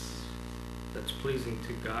that's pleasing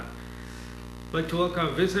to God. I'd like to welcome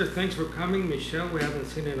a visitor. Thanks for coming, Michelle. We haven't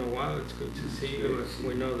seen you in a while. It's good to see you.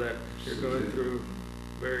 We know that you're going through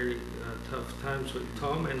very tough times with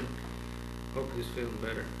Tom, and hope he's feeling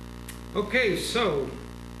better. Okay, so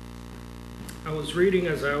I was reading,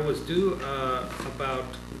 as I always do, about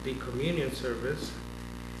the communion service.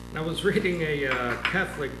 And I was reading a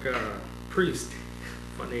Catholic priest.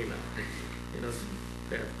 Funny enough, you know,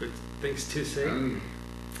 they have good things to say.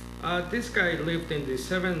 This guy lived in the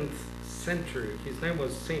 7th century. His name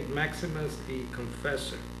was Saint Maximus the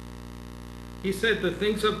Confessor. He said, the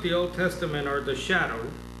things of the Old Testament are the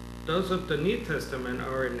shadow, those of the New Testament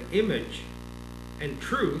are an image, and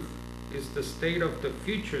truth is the state of the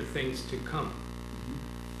future things to come.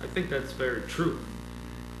 I think that's very true.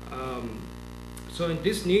 So in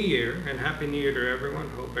this new year, and Happy New Year to everyone,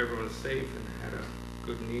 hope everyone's safe and had a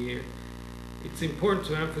good New Year, it's important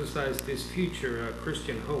to emphasize this future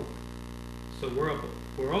Christian hope. So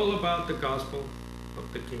we're all about the gospel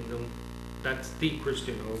of the kingdom. That's the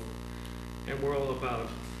Christian hope. And we're all about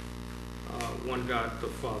one God, the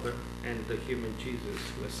Father, and the human Jesus,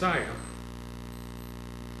 Messiah.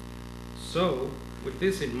 So, with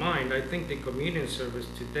this in mind, I think the communion service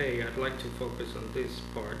today, I'd like to focus on this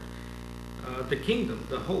part. The kingdom,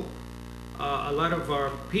 the hope. A lot of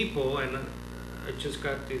our people, and I just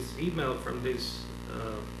got this email from this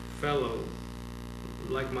fellow,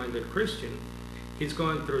 like-minded Christian. He's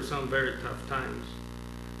going through some very tough times.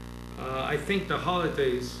 I think the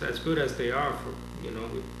holidays, as good as they are, for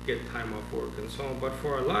we get time off work and so on, but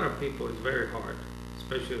for a lot of people it's very hard,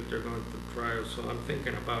 especially if they're going through trials. So I'm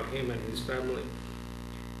thinking about him and his family.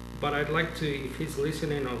 But I'd like to, if he's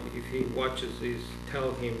listening or if he watches this,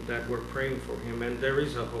 tell him that we're praying for him, and there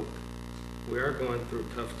is a hope. We are going through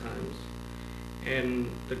tough times,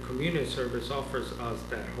 and the communion service offers us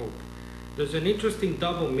that hope. There's an interesting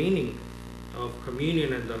double meaning of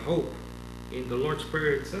communion and the hope in the Lord's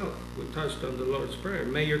Prayer itself. We touched on the Lord's Prayer.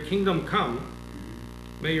 May your kingdom come,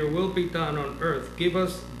 may your will be done on earth. Give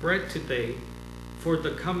us bread today for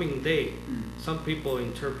the coming day. Some people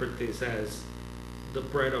interpret this as the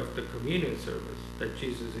bread of the communion service that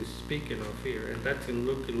Jesus is speaking of here, and that's in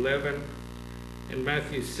Luke 11 and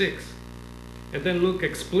Matthew 6. And then Luke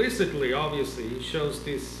explicitly, obviously, shows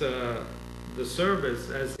this the service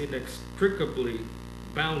as inextricably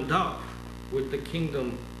bound up with the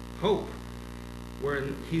kingdom hope, where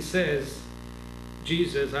he says,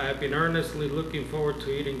 Jesus, I have been earnestly looking forward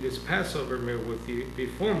to eating this Passover meal with you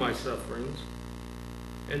before my sufferings.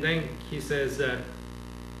 And then he says that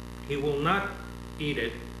he will not eat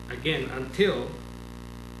it again until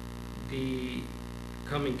the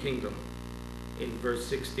coming kingdom in verse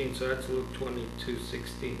 16. So that's Luke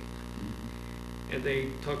 22:16. And then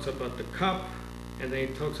he talks about the cup, and then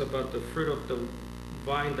he talks about the fruit of the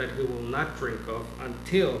vine that he will not drink of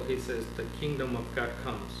until, he says, the kingdom of God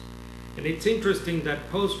comes. And it's interesting that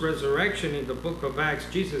post-resurrection in the book of Acts,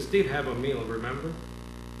 Jesus did have a meal, remember?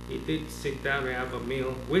 He did sit down and have a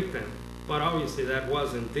meal with them. But obviously that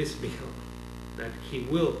wasn't this meal that we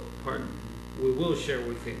will share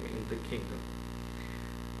with him in the kingdom.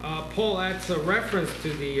 Paul adds a reference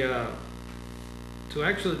to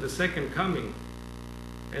actually the second coming.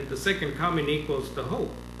 And the second coming equals the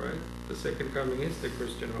hope, right? The second coming is the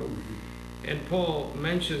Christian hope. And Paul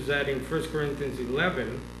mentions that in 1 Corinthians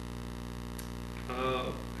 11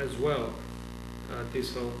 as well,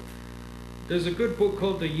 this hope. There's a good book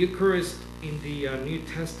called The Eucharist in the New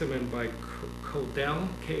Testament by Kodel,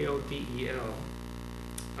 K-O-D-E-L.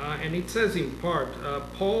 And it says in part,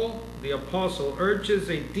 Paul, the apostle, urges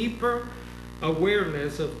a deeper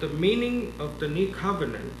awareness of the meaning of the new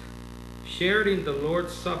covenant shared in the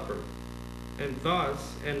Lord's Supper, and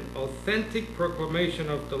thus an authentic proclamation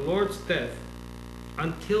of the Lord's death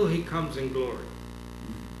until he comes in glory.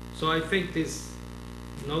 So I think this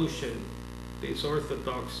notion, this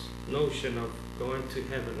orthodox notion of going to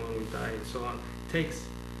heaven when we die and so on, takes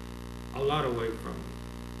a lot away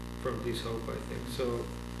from this hope, I think.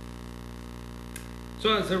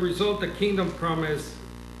 So as a result, the kingdom promise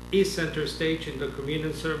is center stage in the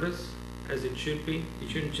communion service, as it should be. It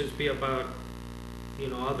shouldn't just be about,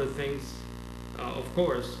 other things. Of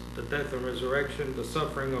course, the death and resurrection, the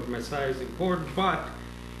suffering of Messiah is important, but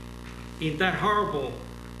in that horrible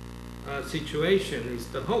situation is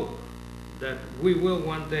the hope that we will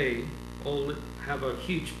one day all have a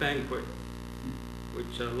huge banquet,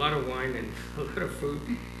 with a lot of wine and a lot of food,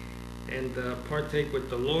 and partake with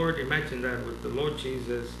the Lord. Imagine that, with the Lord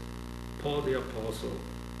Jesus, Paul the Apostle,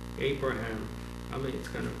 Abraham. I mean, it's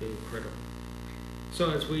going to be incredible. So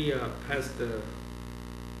as we pass the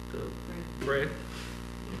bread,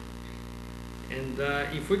 and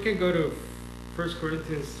if we can go to 1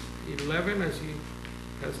 Corinthians 11 as he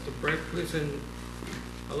has the bread, please. And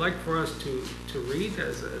I'd like for us to read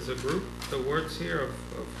as a group the words here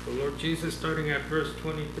of the Lord Jesus, starting at verse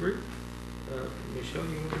 23. Michelle,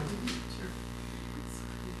 you want to? Sure.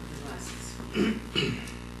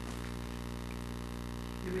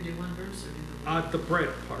 You want me to do one verse or do the The bread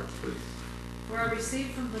part, please. For I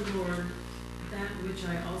received from the Lord that which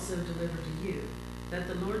I also delivered to you, that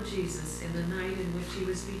the Lord Jesus, in the night in which he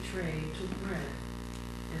was betrayed, took bread.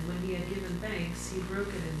 And when he had given thanks, he broke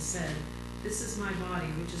it and said, This is my body,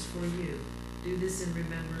 which is for you. Do this in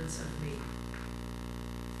remembrance of me.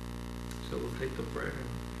 So we'll take the bread and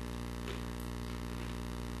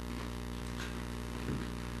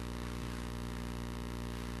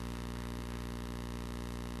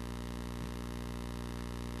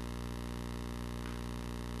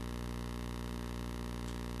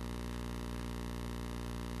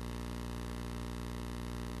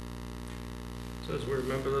so as we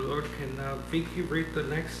remember the Lord, can Vicky read the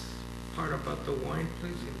next part about the wine,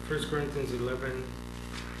 please? In 1 Corinthians 11,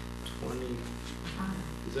 20.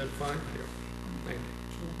 Is that 5? Yeah. Thank you.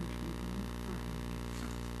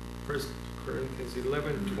 1 Corinthians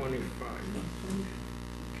 11, 25.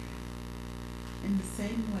 In the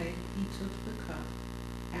same way, he took the cup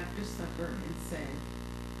after supper and said,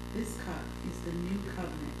 This cup is the new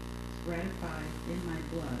covenant ratified in my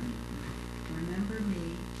blood. Remember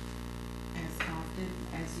me as often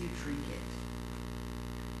as you drink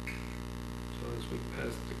it. So as we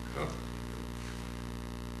pass the cup,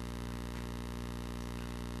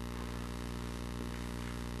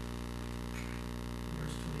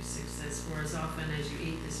 Verse 26 says, For as often as you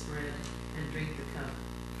eat this bread and drink the cup,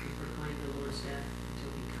 you proclaim the Lord's death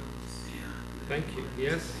until he comes. thank you.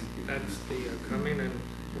 Yes, that's the coming, and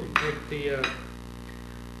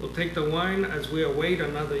we'll take the wine as we await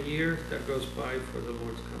another year that goes by for the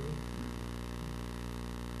Lord's coming.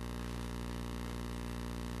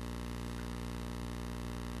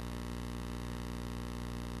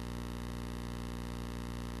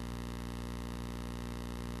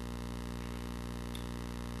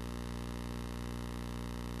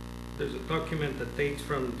 There's a document that dates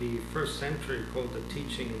from the 1st century called the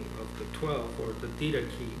Teaching of the 12, or the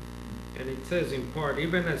Didache. And it says in part,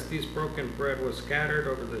 Even as this broken bread was scattered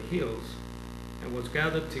over the hills and was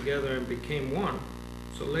gathered together and became one,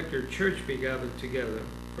 so let your church be gathered together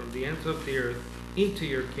from the ends of the earth into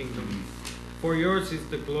your kingdom. For yours is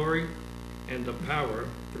the glory and the power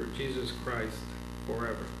through Jesus Christ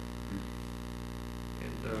forever.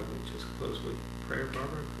 And we'll just close with prayer.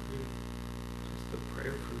 Barbara, could you just the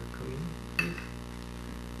prayer for the communion, please?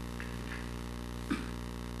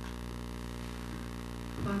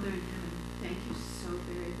 Father in heaven, thank you so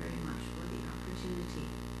very, very much for the opportunity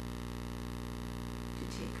to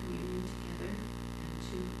take communion together and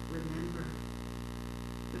to remember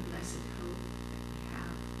the blessed hope that we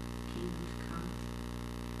have, kingdom to come,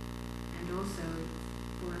 and also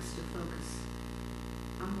for us to focus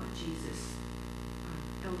on what Jesus, our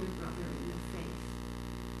elder brother in the faith,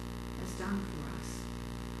 has done for us,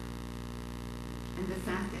 and the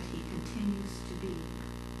fact that he continues to be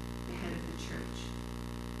the head of the church.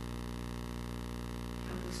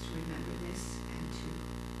 Help us to remember this and to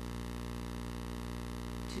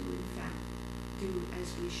in fact do as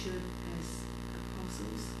we should as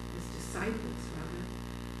apostles, as disciples rather,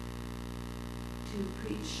 to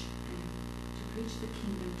preach the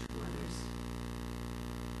kingdom to others,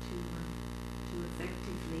 to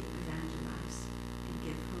effectively evangelize and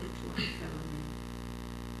give hope to our fellow men.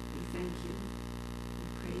 We thank you. We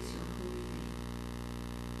praise your holy name.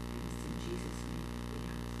 And it's in Jesus' name that we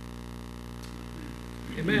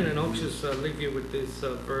ask. Amen. And I'll just leave you with this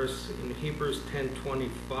verse in Hebrews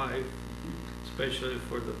 10:25, especially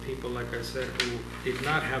for the people, like I said, who did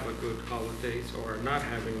not have a good holidays or are not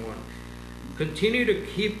having one. Continue to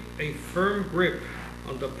keep a firm grip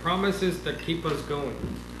on the promises that keep us going.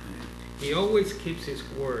 He always keeps his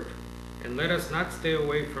word, and let us not stay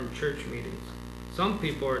away from church meetings. Some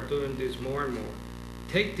people are doing this more and more.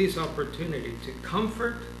 Take this opportunity to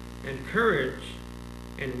comfort, encourage,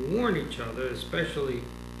 and warn each other, especially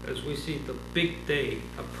as we see the big day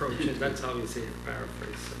approaching. That's how you say it,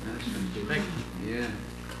 paraphrase. That's fantastic. Thank you. Yeah.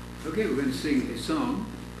 Okay, we're going to sing a song.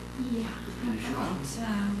 Yeah. Finish off.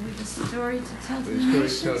 With a story to tell to the With a story to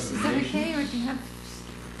nations. tell to Is the that nations. okay, or do you have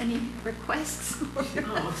any requests? We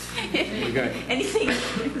got Anything?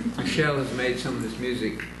 Michelle has made some of this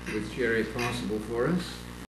music with Jerry possible for us.